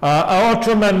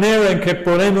 Otra manera en que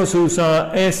podemos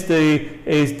usar este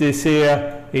es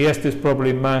decir, y este es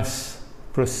probablemente más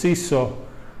preciso,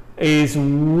 is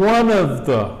one of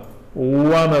the.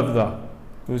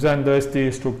 Usando esta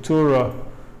estructura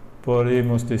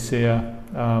podemos decir,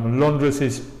 Londres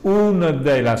es una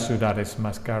de las ciudades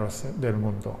más caras del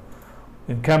mundo.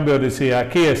 En cambio, decir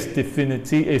aquí es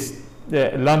definitivo,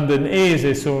 London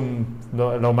es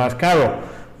lo más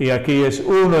caro. Y aquí es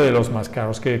uno de los más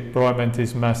caros, que probablemente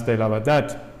es más de la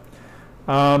verdad.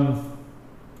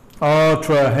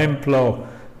 Otro ejemplo.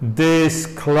 This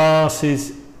class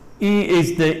is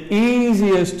the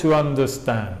easiest to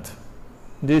understand.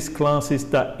 This class is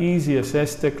the easiest.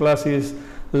 Esta clase es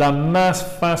la más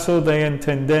fácil de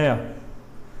entender.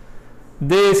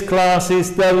 This class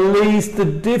is the least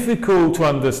difficult to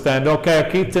understand. Ok,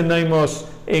 aquí tenemos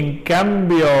en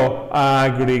cambio a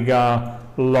agregar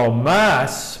lo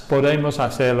más, podemos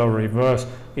hacerlo reverse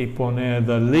y poner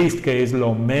the least, que es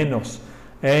lo menos.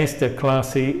 Esta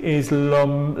clase es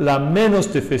la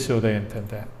menos difícil de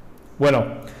entender. Bueno,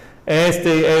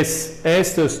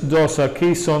 estos dos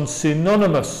aquí son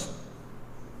sinónimos.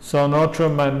 Son otra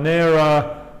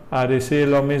manera a decir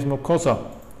la misma cosa.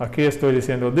 Aquí estoy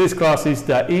diciendo this class is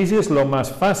the easiest, lo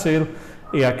más fácil,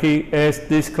 y aquí es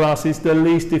this class is the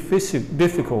least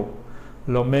difficult,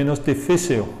 lo menos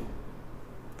difícil.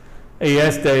 Y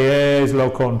este es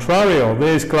lo contrario.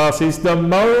 This class is the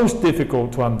most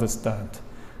difficult to understand.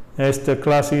 Esta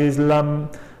clase es la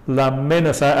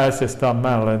menos, está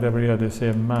mal, debería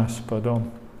decir más, perdón.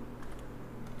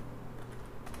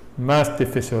 Más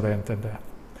difícil de entender.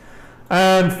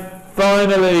 And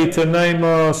finally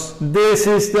tenemos, this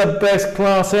is the best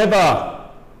class ever.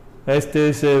 Esta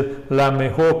es la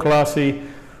mejor clase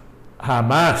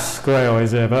jamás, creo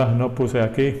es ever, no puse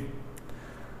aquí.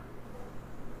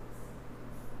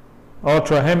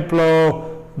 Otro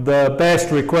ejemplo, the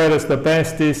best, recuerdas, the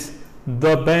best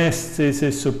is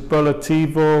el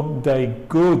superlativo de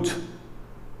good.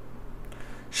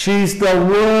 She's the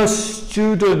worst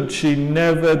student, she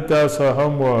never does her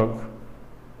homework.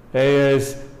 Ella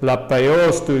es la peor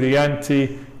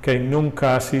estudiante que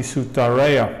nunca hace su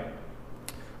tarea.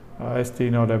 Este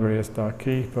no debería estar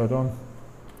aquí, perdón.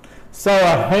 So,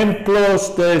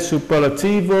 ejemplos de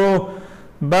superlativo.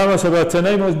 Vamos a ver,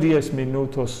 tenemos 10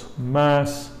 minutos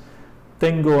más.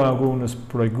 Tengo algunas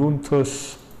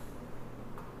preguntas.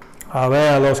 A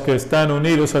ver, los que están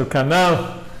unidos al canal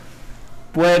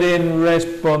pueden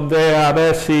responder, a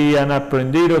ver si han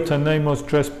aprendido. Tenemos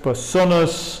 3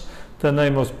 personas.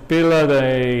 Tenemos Pila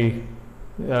de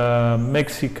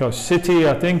Mexico City,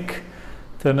 I think.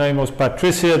 Tenemos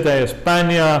Patricia de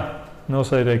España, no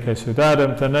sé de qué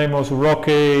ciudad. Tenemos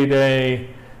Roque de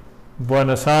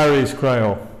Buenos Aires,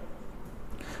 creo.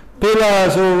 Pila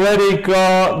has already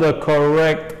got the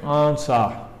correct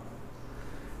answer.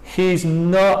 He's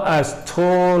not as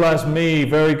tall as me.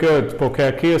 Very good, porque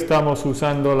aquí estamos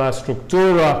usando la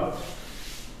estructura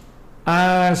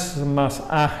as más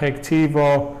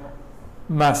adjetivo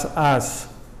más as.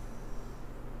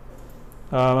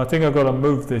 I think I've got to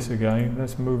move this again.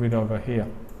 Let's move it over here.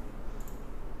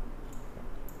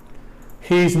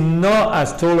 He's not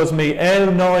as tall as me.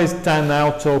 Él no es tan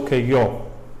alto que yo.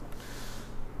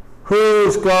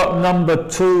 Who's got number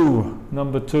 2?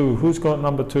 Number 2. Who's got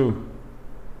number 2?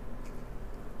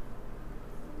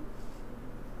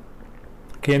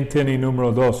 ¿Quién tiene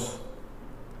número 2?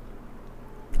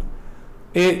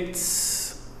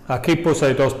 It's aquí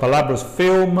puse dos palabras,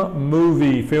 film,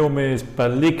 movie. Film es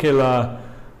película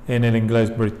en el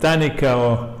inglés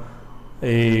británico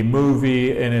y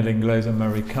movie en el inglés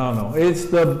americano. Who's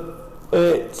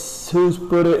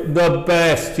put it? The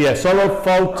best. Yeah, solo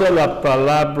falta la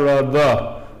palabra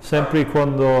the. Siempre y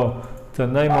cuando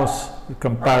tenemos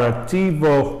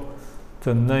comparativo,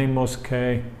 tenemos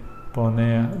que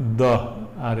poner the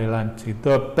adelante.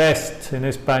 The best en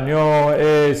español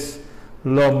es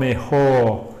lo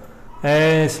mejor.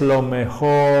 Es lo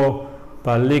mejor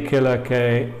película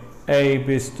que he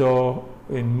visto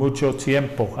en mucho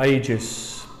tiempo.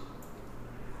 Ages.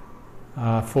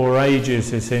 For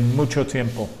ages is en mucho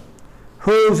tiempo.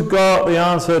 Who's got the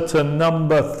answer to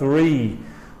number 3?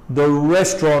 The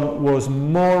restaurant was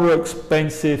more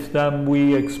expensive than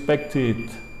we expected.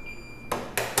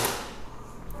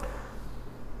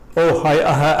 Oh,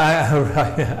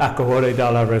 acabo de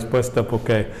dar la respuesta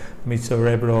porque mi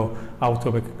cerebro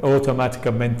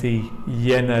automáticamente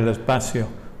llena el espacio,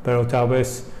 pero tal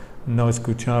vez no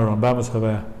escucharon. Vamos a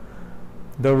ver.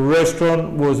 The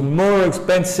restaurant was more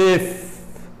expensive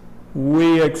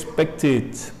we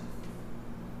expected.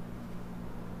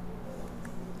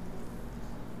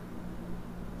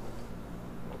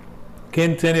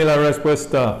 ¿Quién tiene la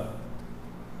respuesta?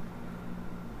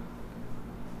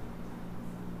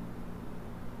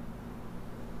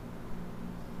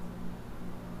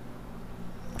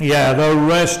 Yeah, the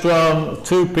restaurant,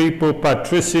 2 people,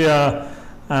 Patricia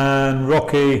and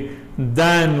Rocky,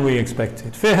 than we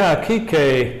expected. Fija aquí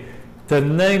que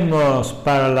tenemos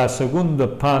para la segunda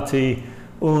parte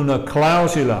una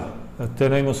cláusula.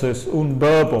 Tenemos un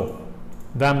verbo,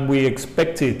 than we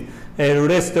expected. El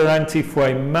restaurante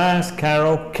fue más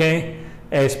caro que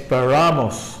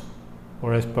esperamos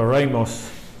o esperemos.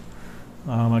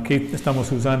 Aquí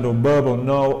estamos usando un verbo,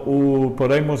 no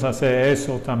podemos hacer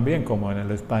eso también como en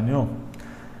el español.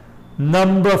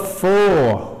 Number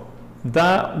 4.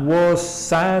 That was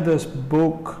saddest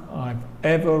book I've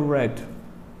ever read.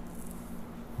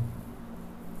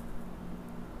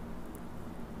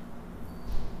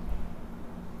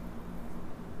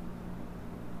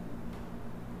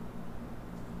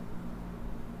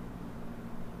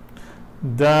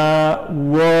 That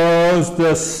was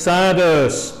the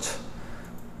saddest.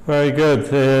 Very good.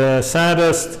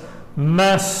 Saddest,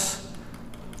 más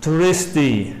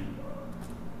triste.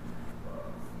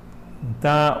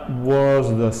 That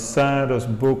was the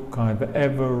saddest book I've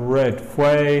ever read.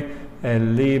 Fue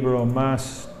el libro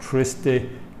más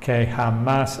triste que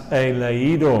jamás he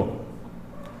leído.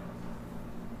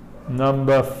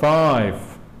 Number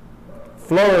 5.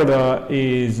 Florida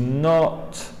is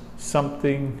not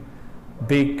something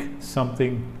big,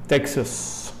 something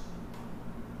Texas.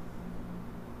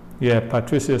 Yeah,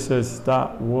 Patricia says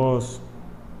that was.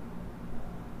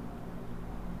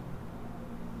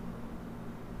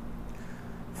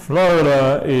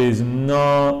 Florida is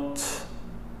not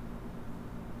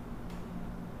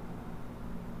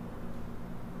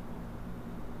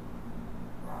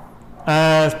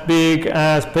as big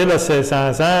as Pilar says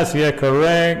as. Yeah,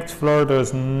 correct. Florida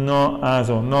is not as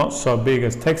or not so big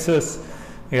as Texas.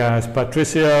 Yeah, as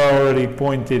Patricia already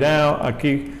pointed out,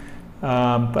 aquí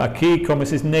como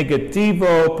es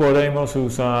negativo podemos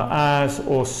usar as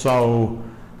o so,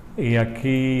 y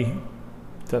aquí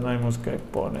tenemos que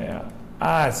poner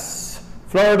as.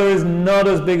 Florida is not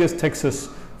as big as Texas.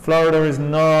 Florida is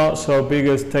not so big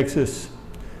as Texas.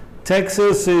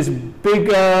 Texas is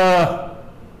bigger.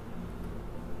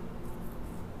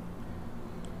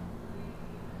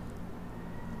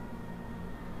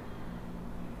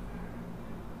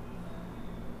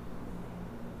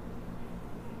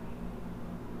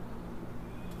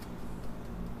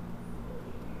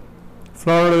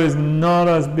 Florida is not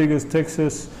as big as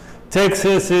Texas.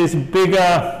 Texas is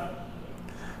bigger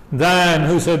than,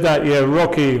 who said that? Yeah,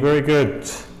 Rocky, very good.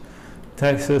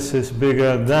 Texas is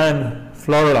bigger than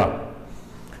Florida.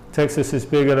 Texas is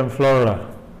bigger than Florida.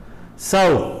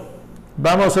 So,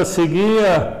 vamos a seguir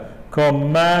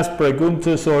con más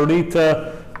preguntas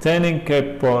ahorita. Tienen que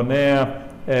poner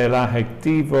el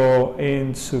adjetivo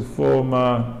en su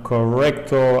forma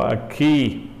correcta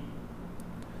aquí.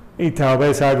 Y tal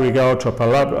vez agregar otra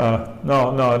palabra.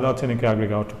 No tienen que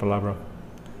agregar otra palabra.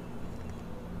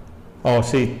 Oh,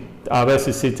 sí, a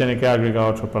veces sí tienen que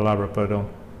agregar otra palabra, perdón.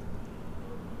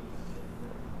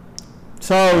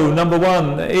 So, number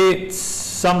 1, it's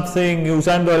something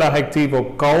usando el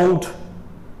adjetivo cold.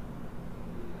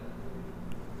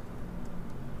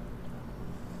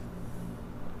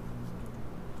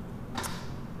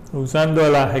 Usando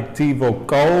el adjetivo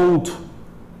cold.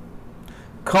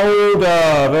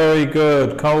 Colder, very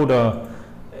good, colder.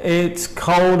 It's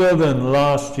colder than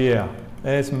last year.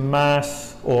 Es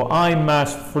más, o hay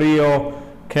más frío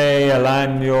que el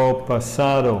año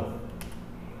pasado.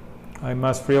 Hay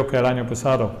más frío que el año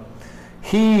pasado.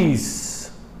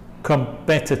 He's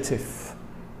competitive.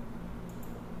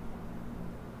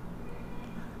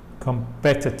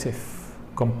 Competitive.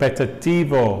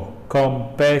 Competitivo.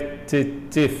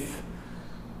 Competitive.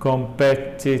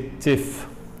 Competitive.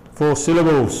 4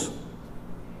 syllables.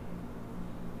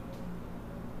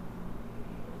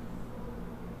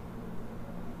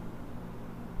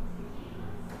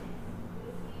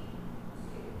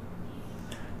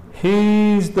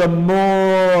 He's the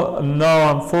more,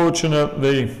 no,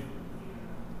 unfortunately,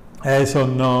 eso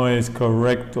no es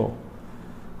correcto.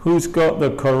 Who's got the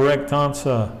correct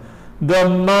answer? The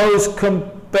most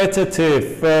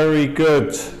competitive, very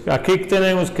good. Aquí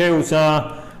tenemos que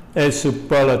usar el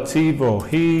superlativo.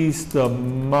 He's the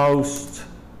most,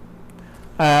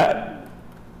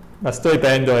 estoy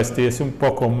viendo es un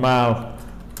poco mal,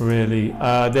 really.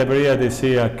 Debería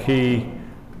decir aquí,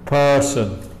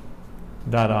 person.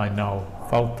 That I know.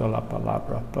 Falta la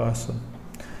palabra person.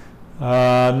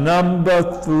 Number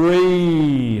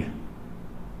 3.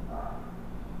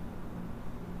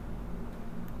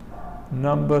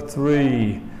 Number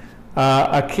 3.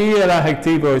 Aquí el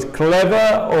adjetivo es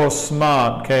clever o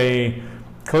smart. Que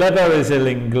clever es el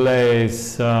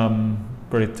inglés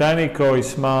británico y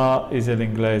smart es el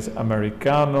inglés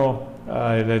americano.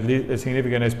 El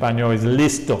significado en español es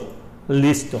listo.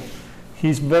 Listo.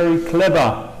 He's very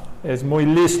clever. Es muy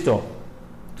listo.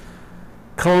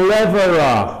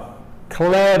 Cleverer.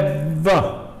 Clever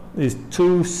is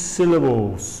 2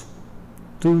 syllables.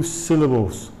 2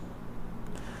 syllables.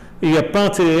 Y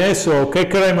aparte de eso, ¿qué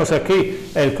queremos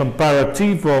aquí? El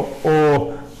comparativo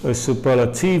o el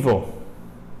superlativo.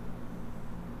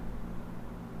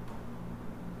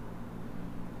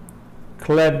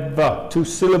 Clever, 2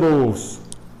 syllables.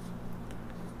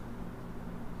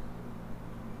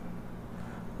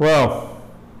 Well,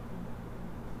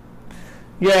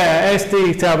 yeah,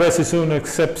 este tal vez es una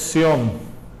excepción.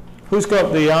 Who's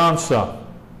got the answer?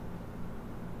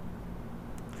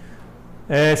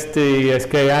 Este es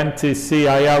que antes sí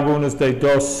hay algunos de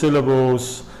 2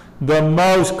 syllables. The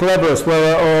most cleverest.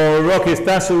 Well, Rocky,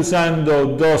 estás usando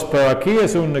 2, pero aquí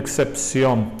es una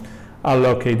excepción a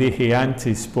lo que dije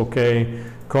antes, porque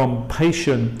con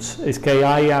patient es que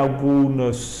hay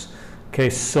algunos que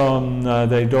son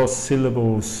de 2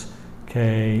 syllables.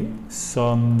 Que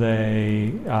son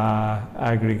de,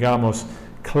 agregamos,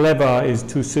 clever is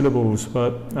 2 syllables,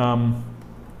 but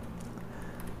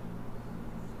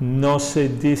no se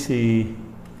dice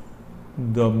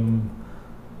the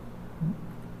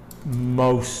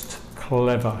most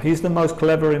clever. He's the most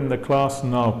clever in the class?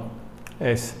 No.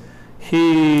 Es,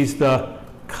 he's the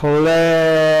cleverest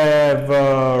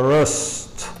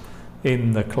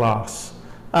in the class.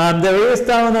 Debería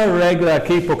estar una regla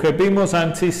aquí porque vimos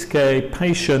antes que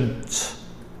patient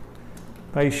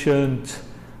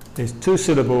es 2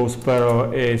 syllables,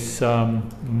 pero es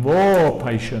more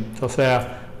patient. O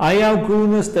sea, hay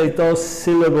algunos de 2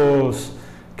 syllables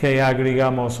que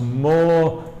agregamos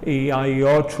more y hay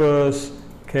otros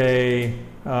que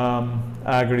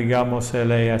agregamos el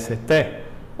EST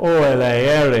o el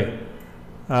ER.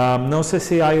 No sé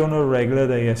si hay una regla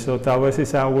de eso, tal vez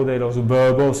es algo de los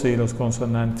verbos y los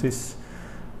consonantes.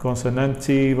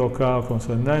 Consonante, vocal,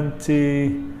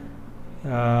 consonante.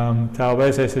 Tal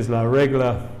vez esa es la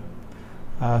regla.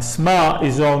 Smart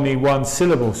is only 1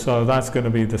 syllable, so that's going to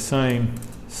be the same.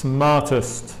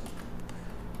 Smartest.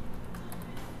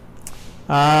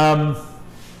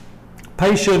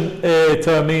 Patient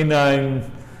termina en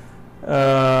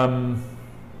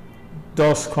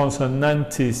 2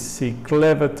 consonantes y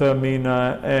clever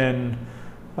termina en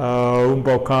un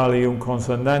vocal y un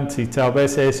consonante. Tal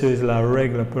vez eso es la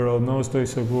regla, pero no estoy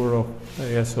seguro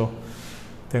de eso.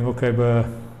 Tengo que ver.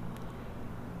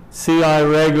 Sí hay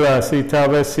regla, sí, tal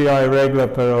vez sí hay regla,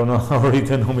 pero no,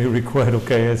 ahorita no me recuerdo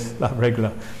qué es la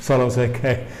regla. Solo sé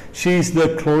que she's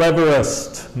the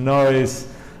cleverest, no es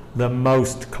the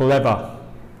most clever.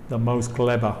 The most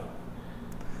clever.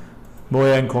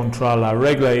 Voy a encontrar la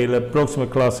regla y la próxima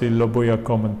clase lo voy a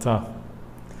comentar.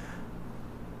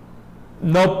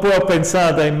 No puedo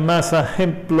pensar de más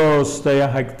ejemplos de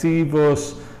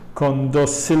adjetivos con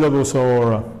 2 sílabos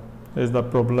ahora. Es el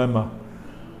problema.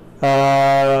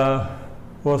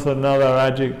 What's another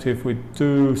adjective with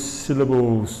 2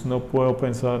 syllables? No puedo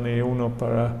pensar ni uno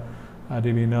para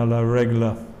adivinar la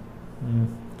regla.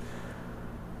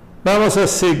 Vamos a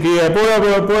seguir.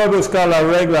 Voy a buscar la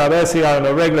regla, a ver si hay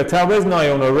una regla. Tal vez no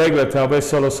hay una regla, tal vez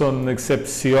solo son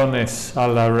excepciones a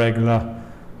la regla.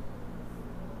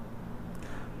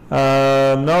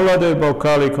 no la de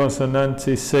vocali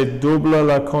consonanti, se dobla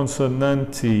la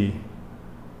consonanti.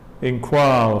 ¿En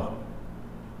cuál?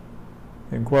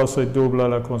 ¿En cuál se dobla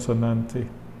la consonante?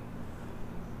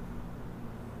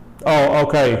 Oh,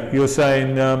 okay. You're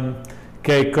saying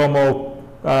que como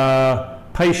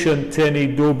patient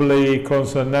tiene doble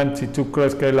consonante, ¿tú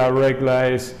crees que la regla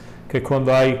es que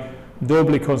cuando hay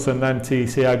doble consonante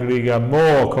se agrega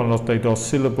more con los de dos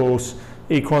sílabos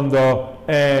y cuando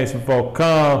es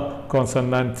vocal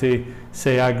consonante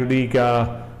se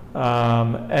agrega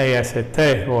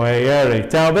AST o AR?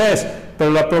 Tal vez,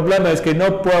 pero el problema es que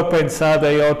no puedo pensar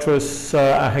de otros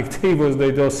adjetivos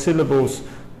de dos sílabos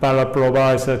para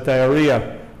probar esa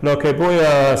teoría. Lo que voy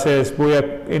a hacer es,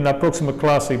 en la próxima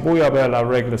clase voy a ver la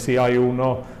regla si hay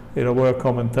uno y lo voy a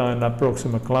comentar en la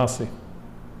próxima clase.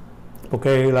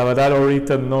 Porque la verdad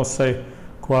ahorita no sé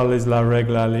cuál es la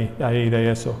regla ahí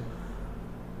de eso.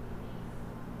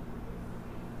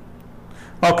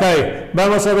 Ok,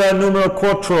 vamos a ver el número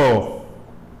 4.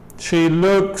 She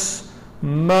looks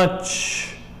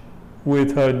much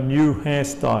with her new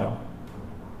hairstyle.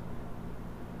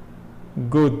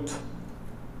 Good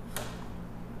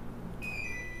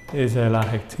es el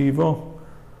adjetivo.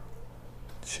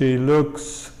 She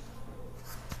looks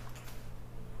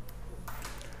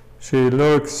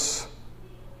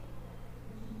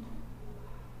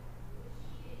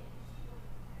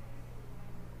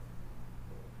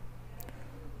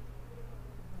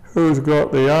Who's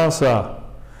got the answer?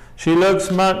 She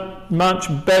looks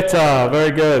much better.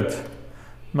 Very good.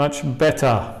 Much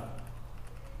better.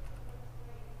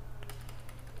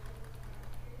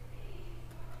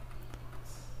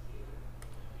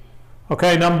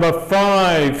 Okay, number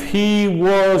 5. He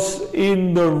was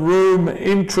in the room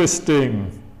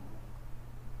interesting.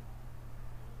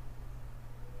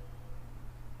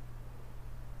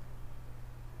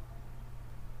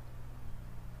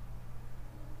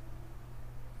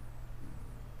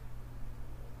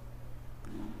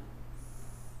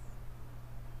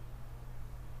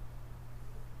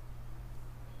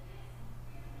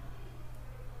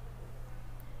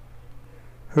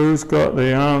 Who's got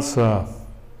the answer?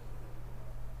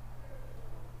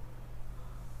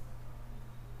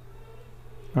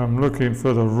 I'm looking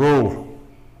for the rule.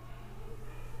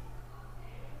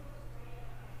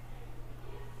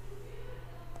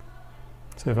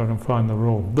 See if I can find the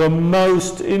rule. The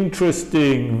most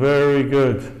interesting. Very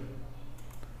good.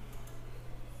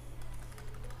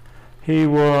 He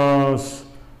was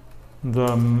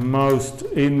the most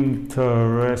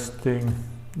interesting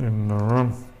in the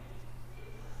room.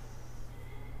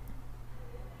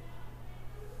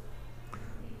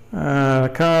 I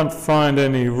can't find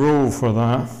any rule for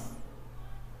that,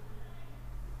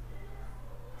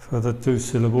 for the two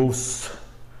syllables.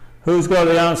 Who's got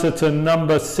the answer to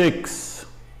number 6?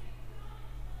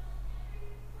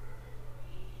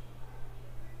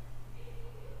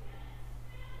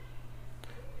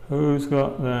 Who's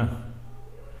got the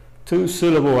two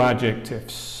syllable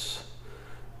adjectives?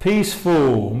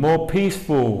 Peaceful, more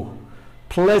peaceful.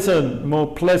 Pleasant,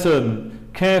 more pleasant.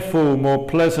 Careful, more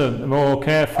pleasant, more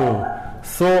careful.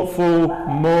 Thoughtful,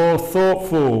 more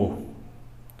thoughtful.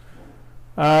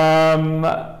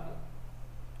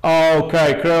 Ok,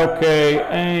 creo que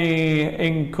he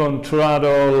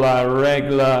encontrado la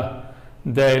regla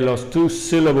de los dos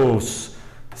sílabos.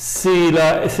 Si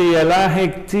el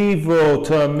adjetivo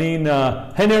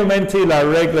termina, generalmente la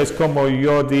regla es como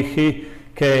yo dije,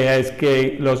 que es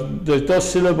que los dos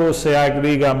sílabos se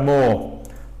agregan more.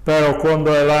 Pero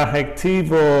cuando el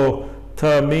adjetivo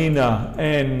termina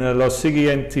en las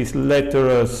siguientes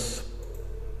letras,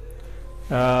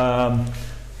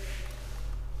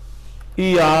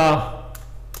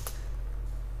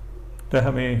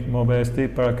 déjame mover este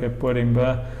para que puedan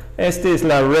ver. Esta es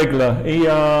la regla.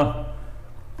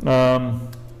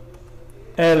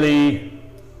 L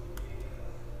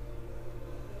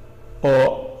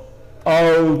o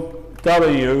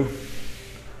OW.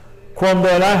 Cuando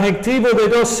el adjetivo de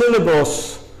dos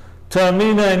sílabos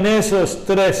termina en esos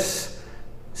tres,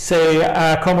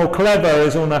 como clever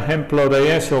es un ejemplo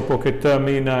de eso, porque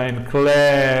termina en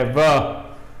clever,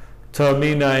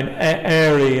 termina en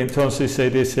airy, entonces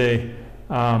se dice,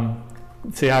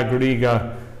 se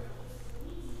agrega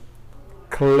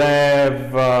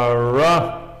clever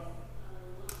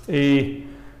y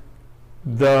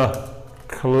the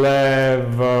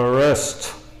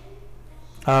cleverest.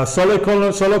 Solo con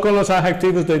los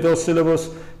adjetivos de dos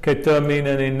sílabos que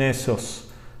terminan en esos.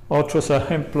 Otros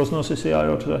ejemplos, no sé si hay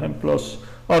otros ejemplos.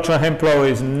 Otro ejemplo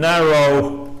es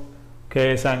narrow,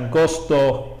 que es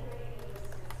angosto,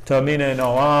 termina en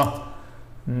OA.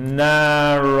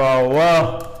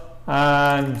 Narrower,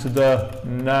 and the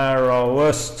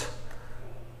narrowest.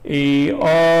 Y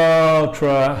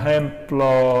otro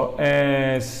ejemplo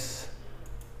es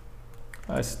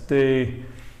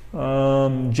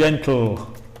gentle,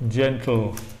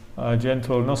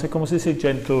 no sé cómo se dice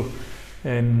gentle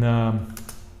en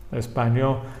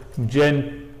español,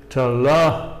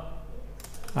 gentler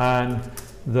and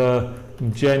the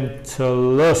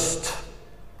gentlest.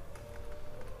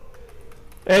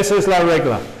 Esa es la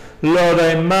regla. Lo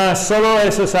demás, solo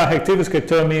esos adjetivos que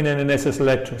terminan en esas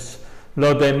letras.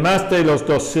 Lo demás de los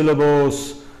dos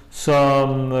sílabos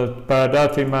son, para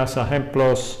darte más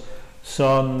ejemplos,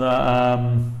 son,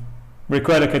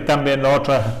 recuerda que también la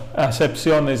otra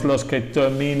excepción es los que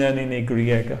terminan en Y.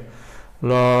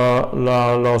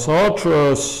 Los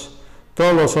otros,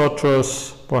 todos los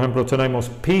otros, por ejemplo, tenemos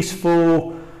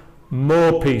peaceful,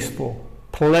 more peaceful,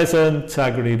 pleasant,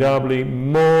 agradable,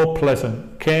 more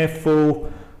pleasant, careful,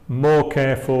 more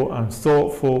careful, and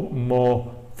thoughtful, more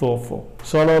thoughtful.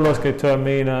 Solo los que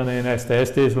terminan en esta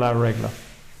es la regla.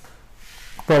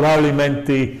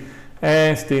 Probablemente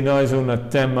este no es un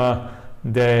tema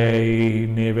de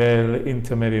nivel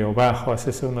intermedio bajo,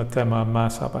 ese es un tema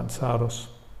más avanzados.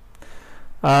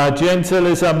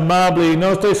 Gentle es amable,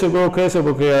 no estoy seguro que eso,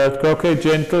 porque creo que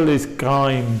gentle es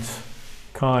kind.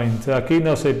 Aquí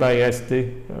no se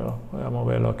ve pero vamos a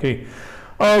verlo aquí.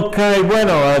 Ok,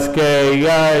 bueno, es que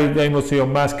ya hemos ido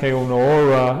más que una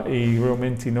hora y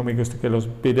realmente no me gusta que los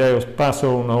videos pasen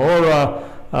una hora.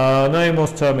 No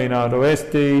hemos terminado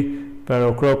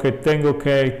pero creo que tengo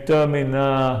que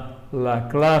terminar la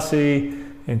clase.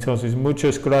 Entonces,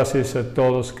 muchas gracias a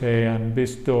todos que han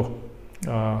visto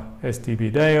este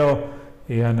video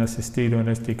y han asistido en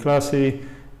esta clase.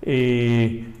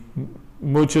 Y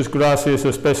muchas gracias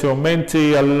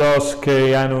especialmente a los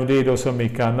que han unido a mi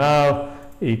canal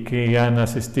y que han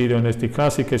asistido en esta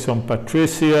clase, que son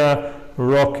Patricia,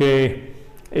 Roque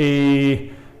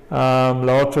y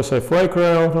la otra se fue,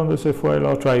 creo. ¿Dónde se fue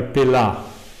la otra? Y Pilar,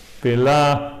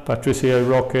 Patricia y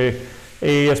Roque.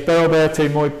 Y espero verte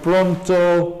muy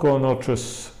pronto con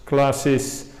otras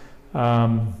clases.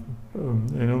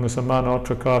 En una semana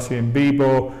otra clase en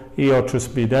vivo y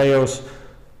otros videos.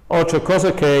 Otra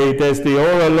cosa que desde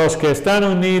ahora los que están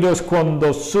unidos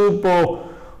cuando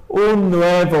subo un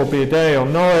nuevo video,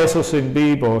 no esos en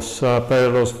vivos,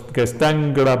 pero los que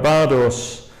están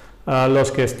grabados,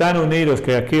 los que están unidos,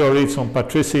 que aquí ahorita son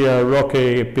Patricia,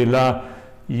 Roque y Pilar,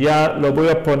 ya lo voy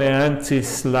a poner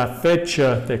antes la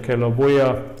fecha de que lo voy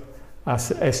a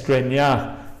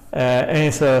estrenar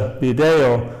ese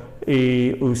video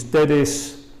y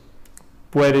ustedes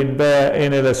pueden ver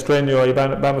en el estreno y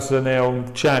vamos a tener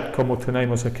un chat como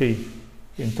tenemos aquí.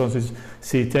 Entonces,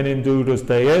 si tienen dudas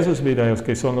de esos videos,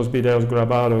 que son los videos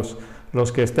grabados,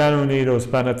 los que están unidos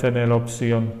van a tener la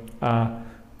opción a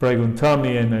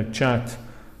preguntarme en el chat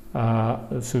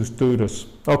sus dudas.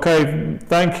 Okay,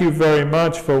 thank you very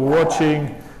much for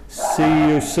watching.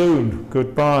 See you soon.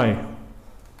 Goodbye.